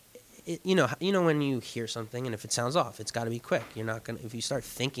won't. You know when you hear something, and if it sounds off, it's got to be quick. You're not gonna. If you start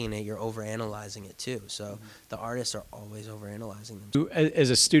thinking it, you're overanalyzing it too. So the artists are always overanalyzing them. As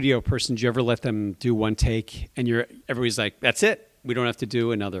a studio person, do you ever let them do one take, and everybody's like, "That's it. We don't have to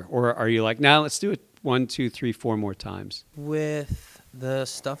do another," or are you like, "Now let's do it 1, 2, 3, 4 more times"? With the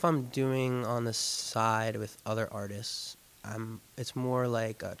stuff I'm doing on the side with other artists, it's more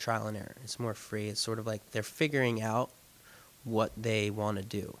like trial and error. It's more free. It's sort of like they're figuring out what they want to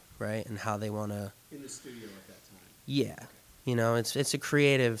do, right, and how they want to. In the studio at that time. Yeah, you know, it's a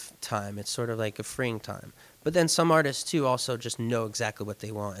creative time. It's sort of like a freeing time. But then some artists too also just know exactly what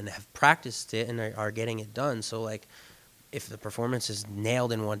they want and have practiced it and are getting it done. So like, if the performance is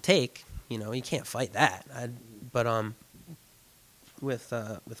nailed in one take, you can't fight that. But with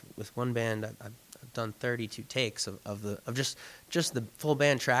one band, I've done 32 takes of just the full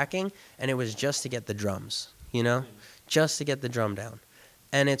band tracking, and it was just to get the drums, just to get the drum down.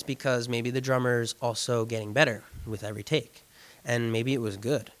 And it's because maybe the drummer's also getting better with every take, and maybe it was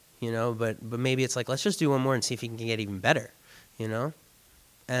good, but maybe it's like, let's just do one more and see if he can get even better,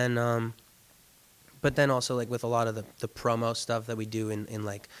 and but then also, like, with a lot of the promo stuff that we do in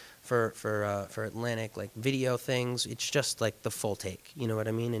like for Atlantic, like, video things, it's just like the full take, you know what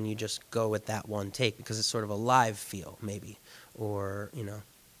I mean? And you just go with that one take because it's sort of a live feel, maybe, or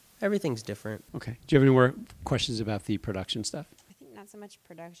everything's different. Okay. Do you have any more questions about the production stuff? I think not so much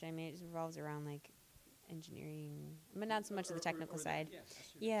production. I mean, it just revolves around like engineering, but not so much of the technical side.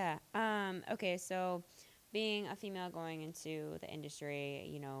 Yeah. Okay. So, being a female going into the industry,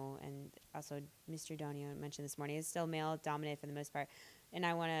 and also Mr. Donio mentioned this morning, is still male dominated for the most part. And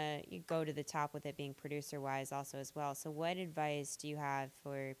I want to go to the top with it being producer wise also as well. So what advice do you have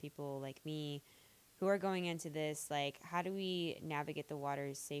for people like me who are going into this? Like, how do we navigate the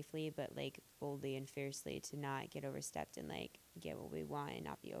waters safely, but like boldly and fiercely to not get overstepped and like get what we want and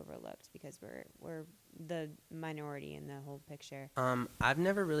not be overlooked because we're the minority in the whole picture? I've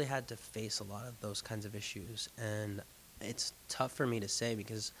never really had to face a lot of those kinds of issues, and it's tough for me to say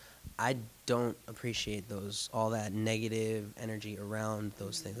because I don't appreciate all that negative energy around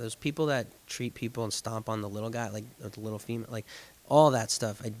those things. Those people that treat people and stomp on the little guy, like, or the little female, like, all that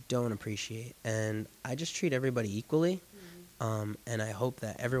stuff I don't appreciate. And I just treat everybody equally. And I hope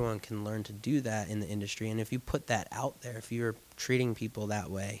that everyone can learn to do that in the industry. And if you put that out there, if you're treating people that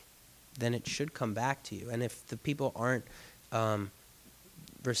way, then it should come back to you. And if the people aren't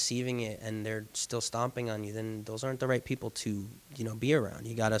receiving it and they're still stomping on you, then those aren't the right people to be around.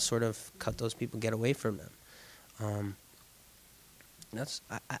 You got to sort of cut those people, get away from them.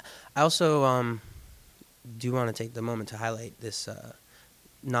 I also do want to take the moment to highlight this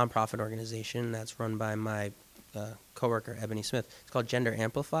nonprofit organization that's run by my coworker Ebony Smith. It's called Gender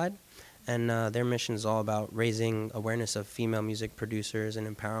Amplified, and their mission is all about raising awareness of female music producers and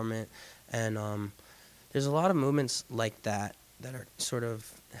empowerment. And there's a lot of movements like that are sort of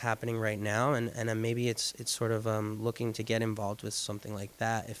happening right now, and maybe it's sort of looking to get involved with something like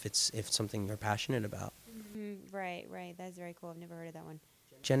that if it's something you're passionate about. Right. That's very cool. I've never heard of that one.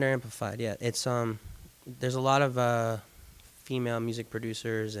 Gender Amplified, yeah. It's there's a lot of female music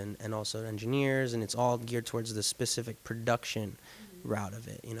producers and also engineers, and it's all geared towards the specific production route of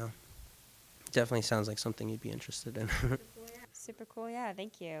it. Definitely sounds like something you'd be interested in. Super cool. Yeah,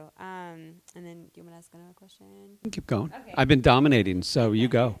 thank you. And then do you want to ask another question? Keep going. Okay. I've been dominating, so you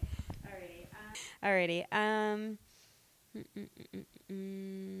go. Alrighty.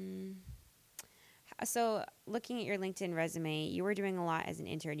 So looking at your LinkedIn resume, you were doing a lot as an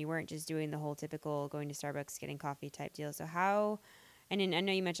intern. You weren't just doing the whole typical going to Starbucks, getting coffee type deal. So how, and then I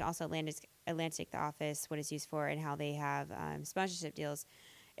know you mentioned also Atlantic, the office, what it's used for, and how they have sponsorship deals.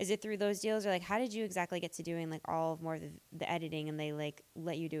 Is it through those deals, or like how did you exactly get to doing like all of more of the editing, and they like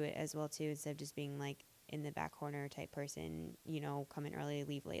let you do it as well too, instead of just being like in the back corner type person, come in early,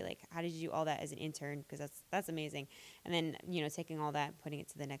 leave late? Like how did you do all that as an intern? Because that's amazing. And then taking all that and putting it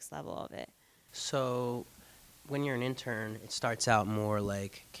to the next level of it. So when you're an intern, it starts out more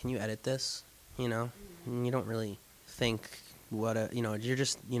like, can you edit this? And you don't really think you're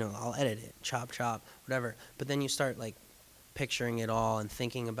just, I'll edit it, chop, whatever. But then you start like picturing it all and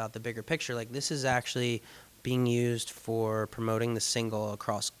thinking about the bigger picture. Like, this is actually being used for promoting the single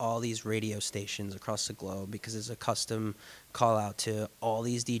across all these radio stations across the globe because it's a custom call out to all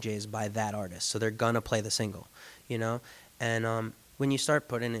these DJs by that artist. So they're going to play the single, And when you start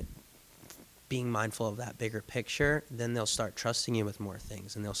putting it, being mindful of that bigger picture, then they'll start trusting you with more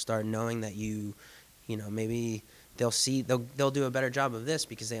things, and they'll start knowing that maybe they'll do a better job of this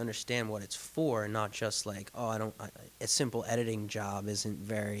because they understand what it's for, and not just like, a simple editing job isn't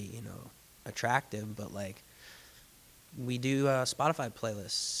very attractive, but like we do Spotify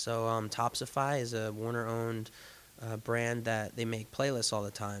playlists. So Topsify is a Warner-owned brand that they make playlists all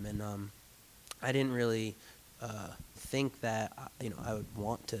the time, and I didn't really think that I would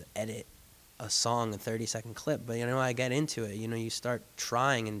want to edit a song, a 30-second clip, but I get into it. You start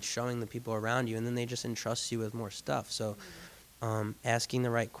trying and showing the people around you, and then they just entrust you with more stuff. So asking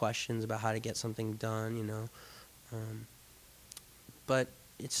the right questions about how to get something done, but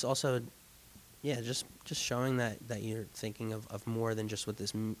it's also just showing that you're thinking of more than just what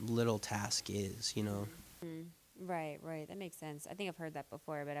this little task is. Right, that makes sense. I think I've heard that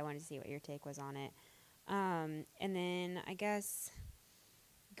before, but I wanted to see what your take was on it. And then I guess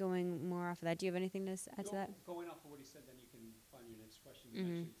going more off of that, do you have anything to add to that? Going off of what he said, then you can find your next question. You Mhm.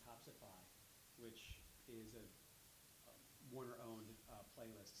 mentioned Topsify, which is a Warner-owned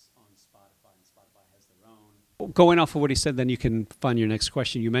playlists on Spotify, and Spotify has their own. Going off of what he said, then you can find your next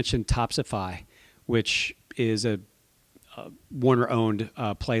question. You mentioned Topsify, which is a Warner-owned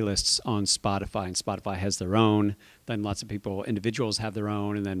playlists on Spotify, and Spotify has their own. Then lots of people, individuals have their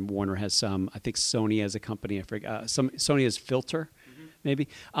own, and then Warner has some. I think Sony as a company, I forget. Sony has Filter, maybe.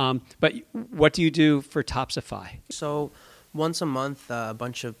 But what do you do for Topsify? So once a month, a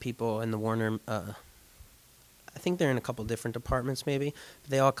bunch of people in the Warner, I think they're in a couple different departments maybe,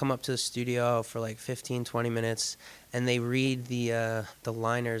 but they all come up to the studio for like 15, 20 minutes, and they read the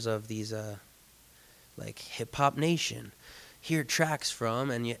liners of these like Hip Hop Nation, here tracks from,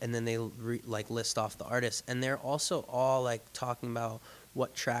 and then they like list off the artists, and they're also all like talking about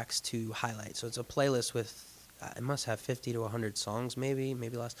what tracks to highlight. So it's a playlist with it must have 50 to 100 songs, maybe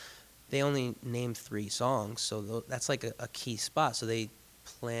less. They only name 3 songs, so that's like a key spot. So they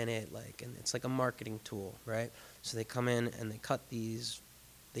plan it like, and it's like a marketing tool, right? So they come in and they cut these,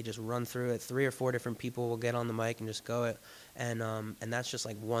 they just run through it. 3 or 4 different people will get on the mic and just go it, and that's just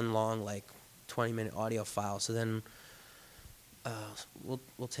like one long like 20-minute audio file. So then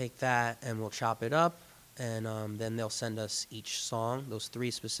we'll take that and we'll chop it up, and then they'll send us each song, those 3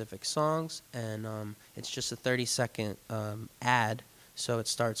 specific songs, and it's just a 30-second ad. So it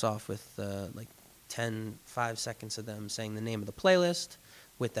starts off with like 5 seconds of them saying the name of the playlist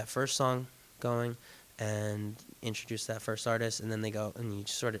with that first song going, and introduce that first artist, and then they go, and you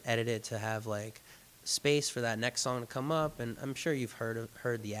just sort of edit it to have like space for that next song to come up. And I'm sure you've heard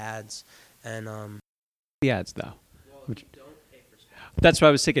the ads, and The ads, though. Which, that's what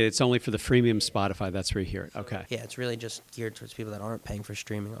I was thinking. It's only for the freemium Spotify. That's where you hear it. Okay. yeah, it's really just geared towards people that aren't paying for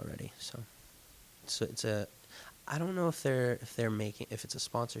streaming already. So it's a, I don't know if they're making, if it's a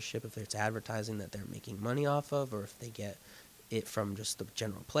sponsorship, if it's advertising that they're making money off of, or if they get it from just the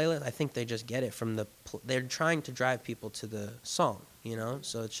general playlist. I think they just get it from they're trying to drive people to the song, you know?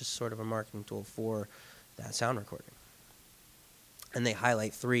 So it's just sort of a marketing tool for that sound recording. And they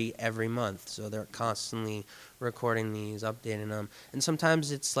highlight 3 every month, so they're constantly recording these, updating them. And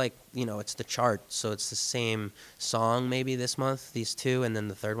sometimes it's like, you know, it's the chart, so it's the same song maybe this month, these 2, and then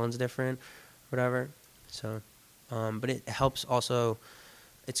the third one's different, whatever. So, but it helps also.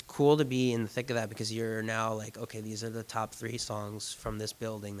 It's cool to be in the thick of that, because you're now like, okay, these are the top 3 songs from this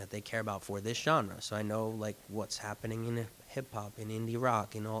building that they care about for this genre. So I know like what's happening in hip hop, in indie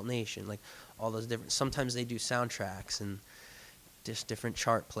rock, in alt nation, like all those different. Sometimes they do soundtracks and just different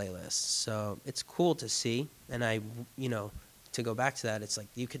chart playlists. So it's cool to see. And I, you know, to go back to that, it's like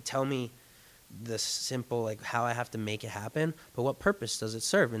you could tell me the simple, like how I have to make it happen, but what purpose does it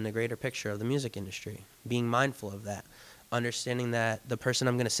serve in the greater picture of the music industry? Being mindful of that. Understanding that the person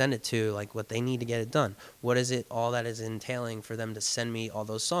I'm going to send it to, like what they need to get it done. What is it all that is entailing for them to send me all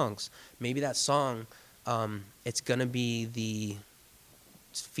those songs? Maybe that song, it's going to be the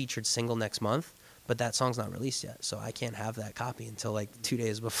featured single next month, but that song's not released yet. So I can't have that copy until like 2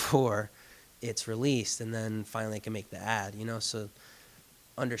 days before it's released, and then finally I can make the ad, you know? So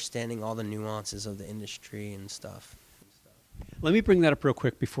understanding all the nuances of the industry and stuff. Let me bring that up real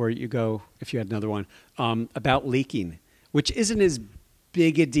quick before you go, if you had another one, about leaking, which isn't as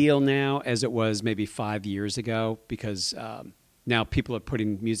big a deal now as it was maybe 5 years ago, because now people are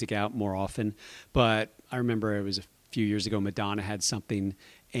putting music out more often. But I remember it was a few years ago, Madonna had something,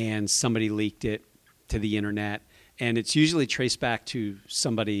 and somebody leaked it to the internet, and it's usually traced back to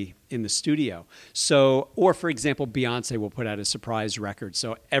somebody in the studio. So, or for example, Beyonce will put out a surprise record,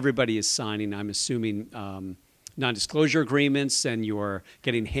 so everybody is signing, I'm assuming, non-disclosure agreements, and you're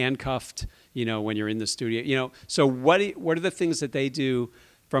getting handcuffed, you know, when you're in the studio, you know. So what are the things that they do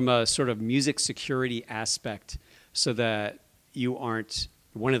from a sort of music security aspect, so that you aren't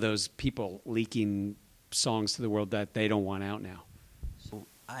one of those people leaking songs to the world that they don't want out now? So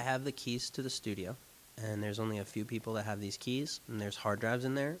I have the keys to the studio, and there's only a few people that have these keys, and there's hard drives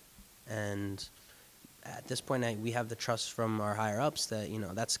in there, and at this point, we have the trust from our higher ups that, you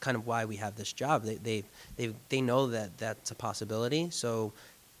know, that's kind of why we have this job. They know that that's a possibility. So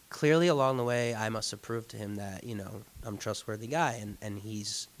clearly along the way, I must have proved to him that, you know, I'm a trustworthy guy, and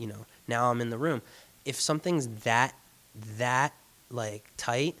he's, you know, now I'm in the room. If something's that like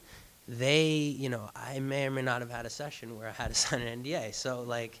tight, they, you know, I may or may not have had a session where I had to sign an NDA. So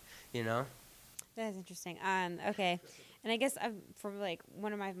like, you know. That's interesting. Okay. And I guess for like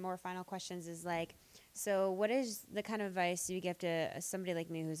one of my more final questions is like, so what is the kind of advice you give to somebody like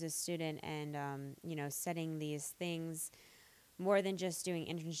me who's a student and, you know, setting these things more than just doing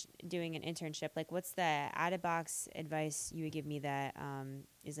an internship, like what's the out of box advice you would give me that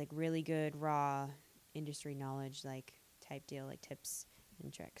is like really good raw industry knowledge, like type deal, like tips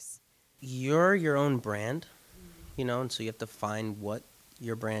and tricks? You're your own brand, and so you have to find what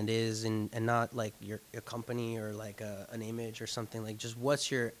your brand is, and not like your company or like an image or something. Like, just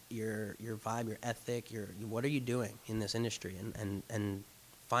what's your vibe, your ethic, what are you doing in this industry, and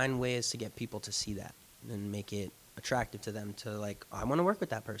find ways to get people to see that and make it attractive to them, to like, I want to work with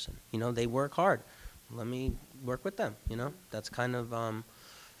that person, they work hard, let me work with them. That's kind of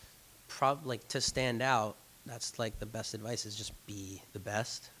like, to stand out. That's like the best advice, is just be the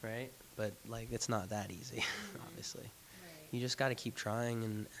best, right? But like, it's not that easy. Obviously, you just got to keep trying,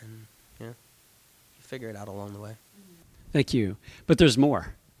 and you figure it out along the way. Thank you. But there's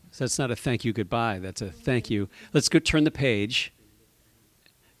more. So it's not a thank you goodbye. That's a thank you. Let's go turn the page.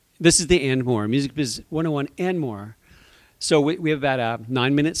 This is the and more, Music Biz 101 and more. So we have about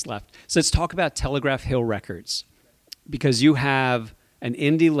 9 minutes left. So let's talk about Telegraph Hill Records, because you have an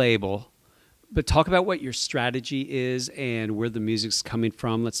indie label. But talk about what your strategy is and where the music's coming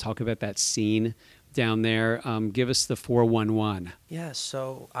from. Let's talk about that scene down there. Give us the 411. Yeah,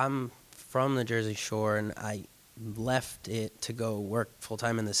 so I'm from the Jersey Shore, and I left it to go work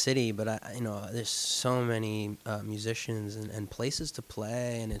full-time in the city. But, there's so many musicians and places to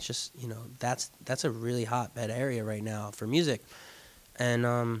play, and it's just, that's a really hotbed area right now for music.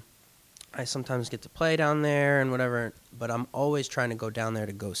 And I sometimes get to play down there and whatever, but I'm always trying to go down there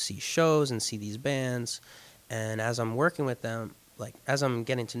to go see shows and see these bands. And as I'm working with them, like, as I'm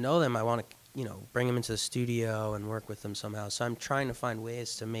getting to know them, I want to, bring them into the studio and work with them somehow. So I'm trying to find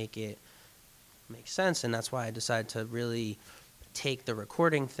ways to make it make sense. And that's why I decided to really take the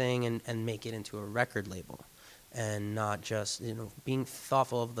recording thing and make it into a record label, and not just, being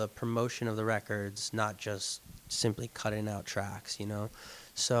thoughtful of the promotion of the records, not just simply cutting out tracks,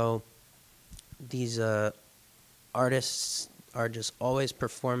 So these artists are just always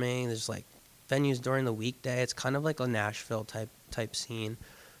performing. There's like venues during the weekday. It's kind of like a Nashville type scene,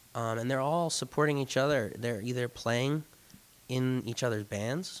 and they're all supporting each other. They're either playing in each other's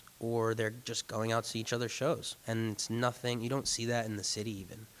bands, or they're just going out to each other's shows. And it's nothing, you don't see that in the city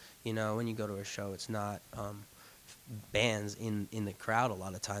even. When you go to a show, it's not bands in the crowd. A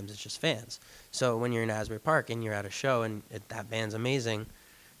lot of times it's just fans. So when you're in Asbury Park and you're at a show and that band's amazing,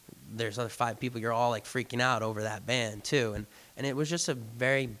 there's other 5 people, you're all like freaking out over that band too. And it was just a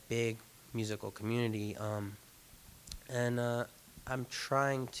very big musical community. And I'm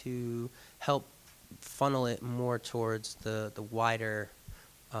trying to help funnel it more towards the wider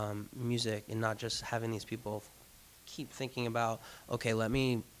music, and not just having these people keep thinking about, okay, let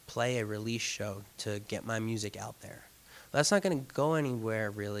me play a release show to get my music out there. That's not going to go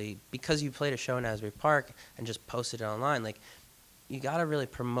anywhere really, because you played a show in Asbury Park and just posted it online. Like, you got to really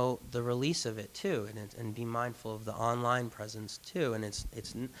promote the release of it too, and be mindful of the online presence too. And it's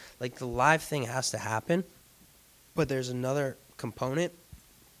like, the live thing has to happen, but there's another component,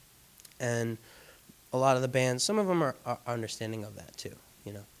 and a lot of the bands, some of them are understanding of that too,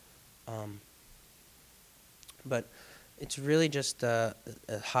 but it's really just a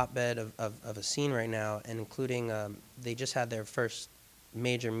hotbed of a scene right now, and including, they just had their first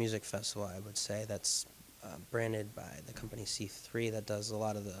major music festival, I would say, that's branded by the company C3 that does a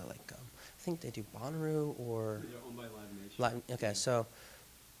lot of the, like, I think they do Bonnaroo or... They're owned by Live Nation. Okay, so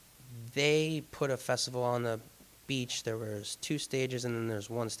they put a festival on the beach. There was 2 stages, and then there's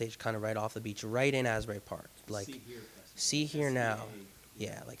one stage kind of right off the beach, right in Asbury Park. Like, See Here Now.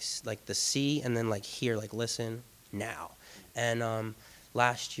 Yeah, like the see, and then like here, like listen now. And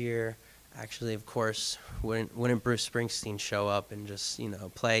last year, actually, of course, wouldn't Bruce Springsteen show up and just,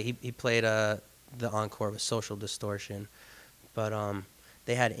 play? He played the encore with Social Distortion, but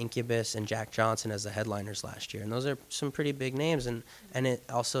they had Incubus and Jack Johnson as the headliners last year, and those are some pretty big names. And it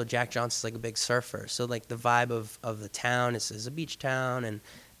also, Jack Johnson's like a big surfer, so like the vibe of the town is a beach town,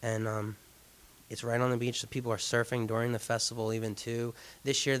 and it's right on the beach, so people are surfing during the festival even too.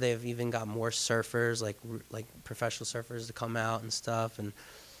 This year they've even got more surfers, like professional surfers, to come out and stuff. And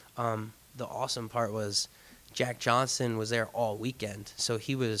the awesome part was, Jack Johnson was there all weekend. So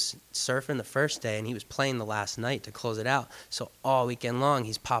he was surfing the first day, and he was playing the last night to close it out. So all weekend long,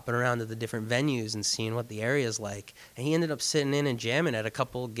 he's popping around to the different venues and seeing what the area's like. And he ended up sitting in and jamming at a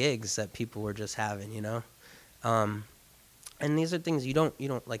couple of gigs that people were just having, And these are things you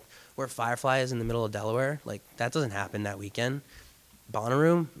don't like, where Firefly is in the middle of Delaware, like, that doesn't happen that weekend.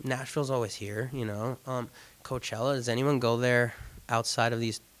 Bonnaroo, Nashville's always here, Coachella, does anyone go there outside of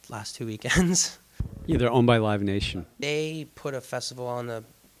these last 2 weekends? Yeah, they're owned by Live Nation. They put a festival on the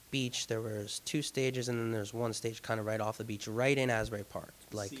beach, there was 2 stages, and then there's one stage kind of right off the beach, right in Asbury Park.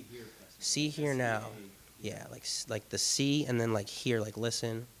 Like, see here now. Yeah, like the see, and then like here, like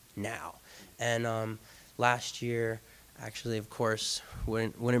listen now. And last year, actually, of course,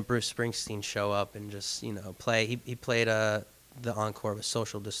 wouldn't Bruce Springsteen show up and just, you know, play? He played the encore with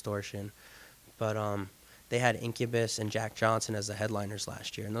Social Distortion, but they had Incubus and Jack Johnson as the headliners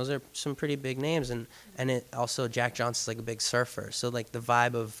last year, and those are some pretty big names. And it also, Jack Johnson's like a big surfer, so like the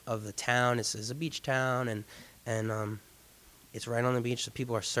vibe of the town is a beach town, and it's right on the beach, so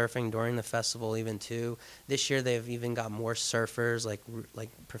people are surfing during the festival even too. This year they've even got more surfers, like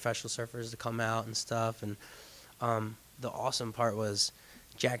professional surfers, to come out and stuff. And the awesome part was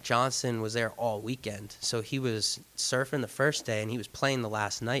Jack Johnson was there all weekend. So he was surfing the first day, and he was playing the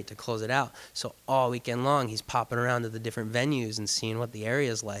last night to close it out. So all weekend long, he's popping around to the different venues and seeing what the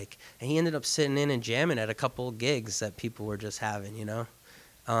area's like. And he ended up sitting in and jamming at a couple gigs that people were just having, you know.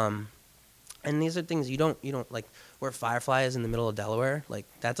 And these are things you don't like, where Firefly is in the middle of Delaware. Like,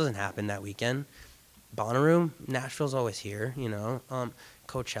 that doesn't happen that weekend. Bonnaroo, Nashville's always here, you know.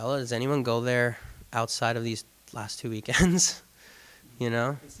 Coachella, does anyone go there outside of these last 2 weekends? You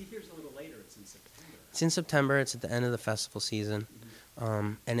know? And see, here's a little later. It's in September. It's in September. It's at the end of the festival season.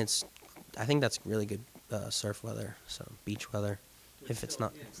 And I think that's really good surf weather, so beach weather. But if it's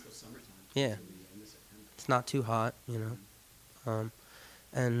not. Yeah, it's still summertime. Yeah. It's the end of September. It's not too hot, you know.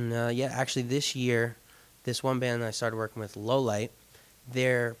 Yeah, actually this year, this one band that I started working with, Lowlight,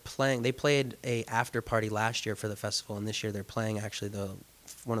 they played a after party last year for the festival, and this year they're playing actually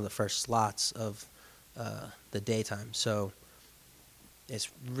one of the first slots of the daytime. So it's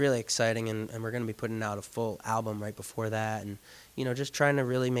really exciting, and we're going to be putting out a full album right before that, and, you know, just trying to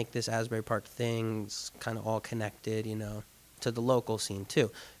really make this Asbury Park thing kind of all connected, you know, to the local scene too,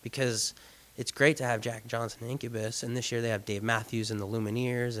 because it's great to have Jack Johnson and Incubus, and this year they have Dave Matthews and the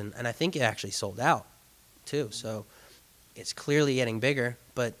Lumineers, and I think it actually sold out too. So it's clearly getting bigger,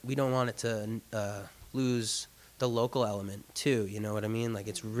 but we don't want it to lose the local element too. You know what I mean? Like,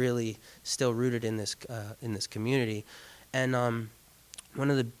 it's really still rooted in this community. And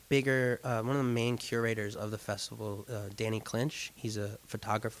one of the main curators of the festival, Danny Clinch, he's a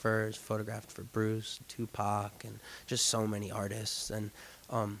photographer. He's photographed for Bruce, Tupac, and just so many artists. And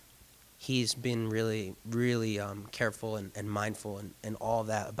he's been really, really careful and mindful and all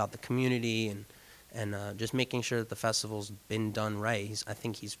that about the community and just making sure that the festival's been done right. I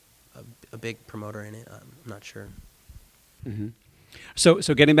think he's a big promoter in it. I'm not sure. Mm-hmm. So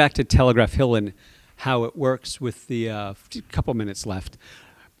getting back to Telegraph Hill and how it works with the couple minutes left.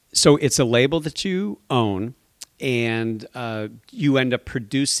 So it's a label that you own, and you end up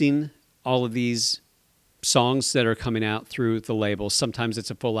producing all of these songs that are coming out through the label. Sometimes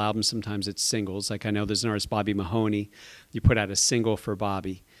it's a full album, sometimes it's singles. Like, I know there's an artist, Bobby Mahoney. You put out a single for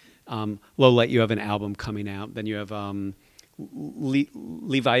Bobby. Lowlight, you have an album coming out. Then you have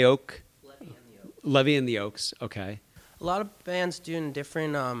Levi Oak. Levy and the Oaks. Okay. A lot of bands doing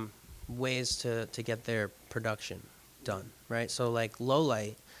different ways to get their production done, right? So like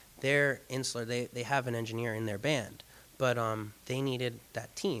Lowlight, they're insular. They have an engineer in their band, but they needed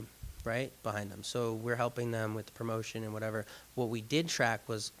that team, right, behind them. So we're helping them with the promotion and whatever. What we did track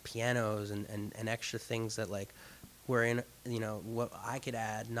was pianos and extra things that, like, were in, you know, what I could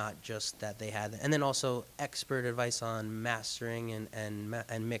add, not just that they had. And then also expert advice on mastering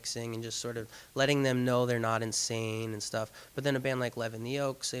and mixing, and just sort of letting them know they're not insane and stuff. But then a band like Lev and the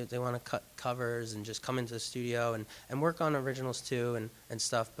Oaks, they want to cut covers and just come into the studio and work on originals too and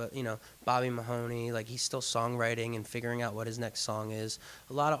stuff. But, you know, Bobby Mahoney, like, he's still songwriting and figuring out what his next song is.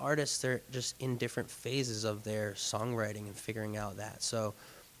 A lot of artists, they're just in different phases of their songwriting and figuring out that. So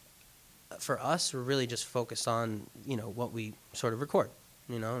for us, we're really just focused on, you know, what we sort of record.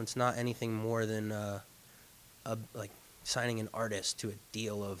 You know, it's not anything more than like signing an artist to a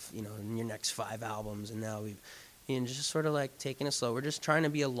deal of, you know, in your next 5 albums, and now we've just sort of like taking it slow. We're just trying to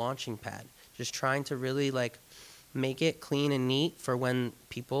be a launching pad, just trying to really like make it clean and neat for when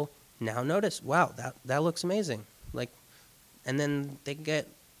people now notice, wow, that looks amazing, like, and then they get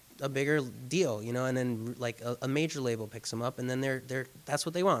a bigger deal, you know, and then like a major label picks them up, and then they're that's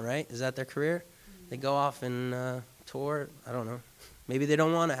what they want, right? Is that their career? They go off and tour. I don't know. Maybe they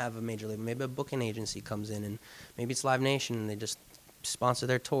don't want to have a major label. Maybe a booking agency comes in, and maybe it's Live Nation, and they just sponsor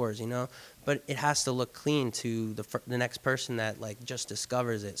their tours, you know. But it has to look clean to the next person that like just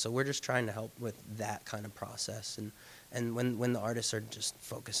discovers it. So we're just trying to help with that kind of process, and when the artists are just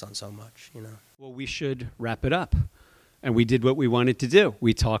focused on so much, you know. Well, we should wrap it up. And we did what we wanted to do.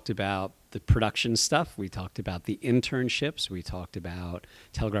 We talked about the production stuff. We talked about the internships. We talked about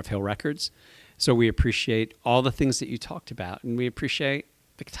Telegraph Hill Records. So we appreciate all the things that you talked about. And we appreciate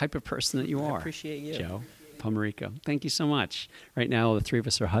the type of person that you are. I appreciate you. Joe Pomarico. Thank you so much. Right now, the three of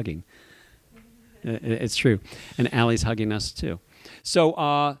us are hugging. It's true. And Allie's hugging us, too.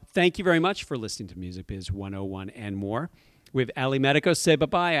 So thank you very much for listening to Music Biz 101 and more. We have Allie Medico. Say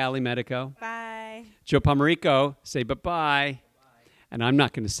bye-bye, Allie Medico. Bye. Joe Pomarico. Say bye-bye. And I'm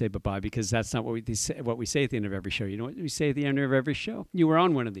not going to say bye-bye because that's not what we say at the end of every show. You know what we say at the end of every show? You were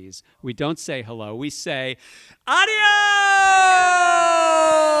on one of these. We don't say hello. We say adios!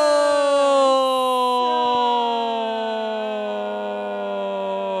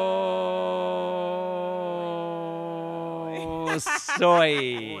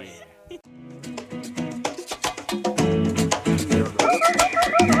 Soy.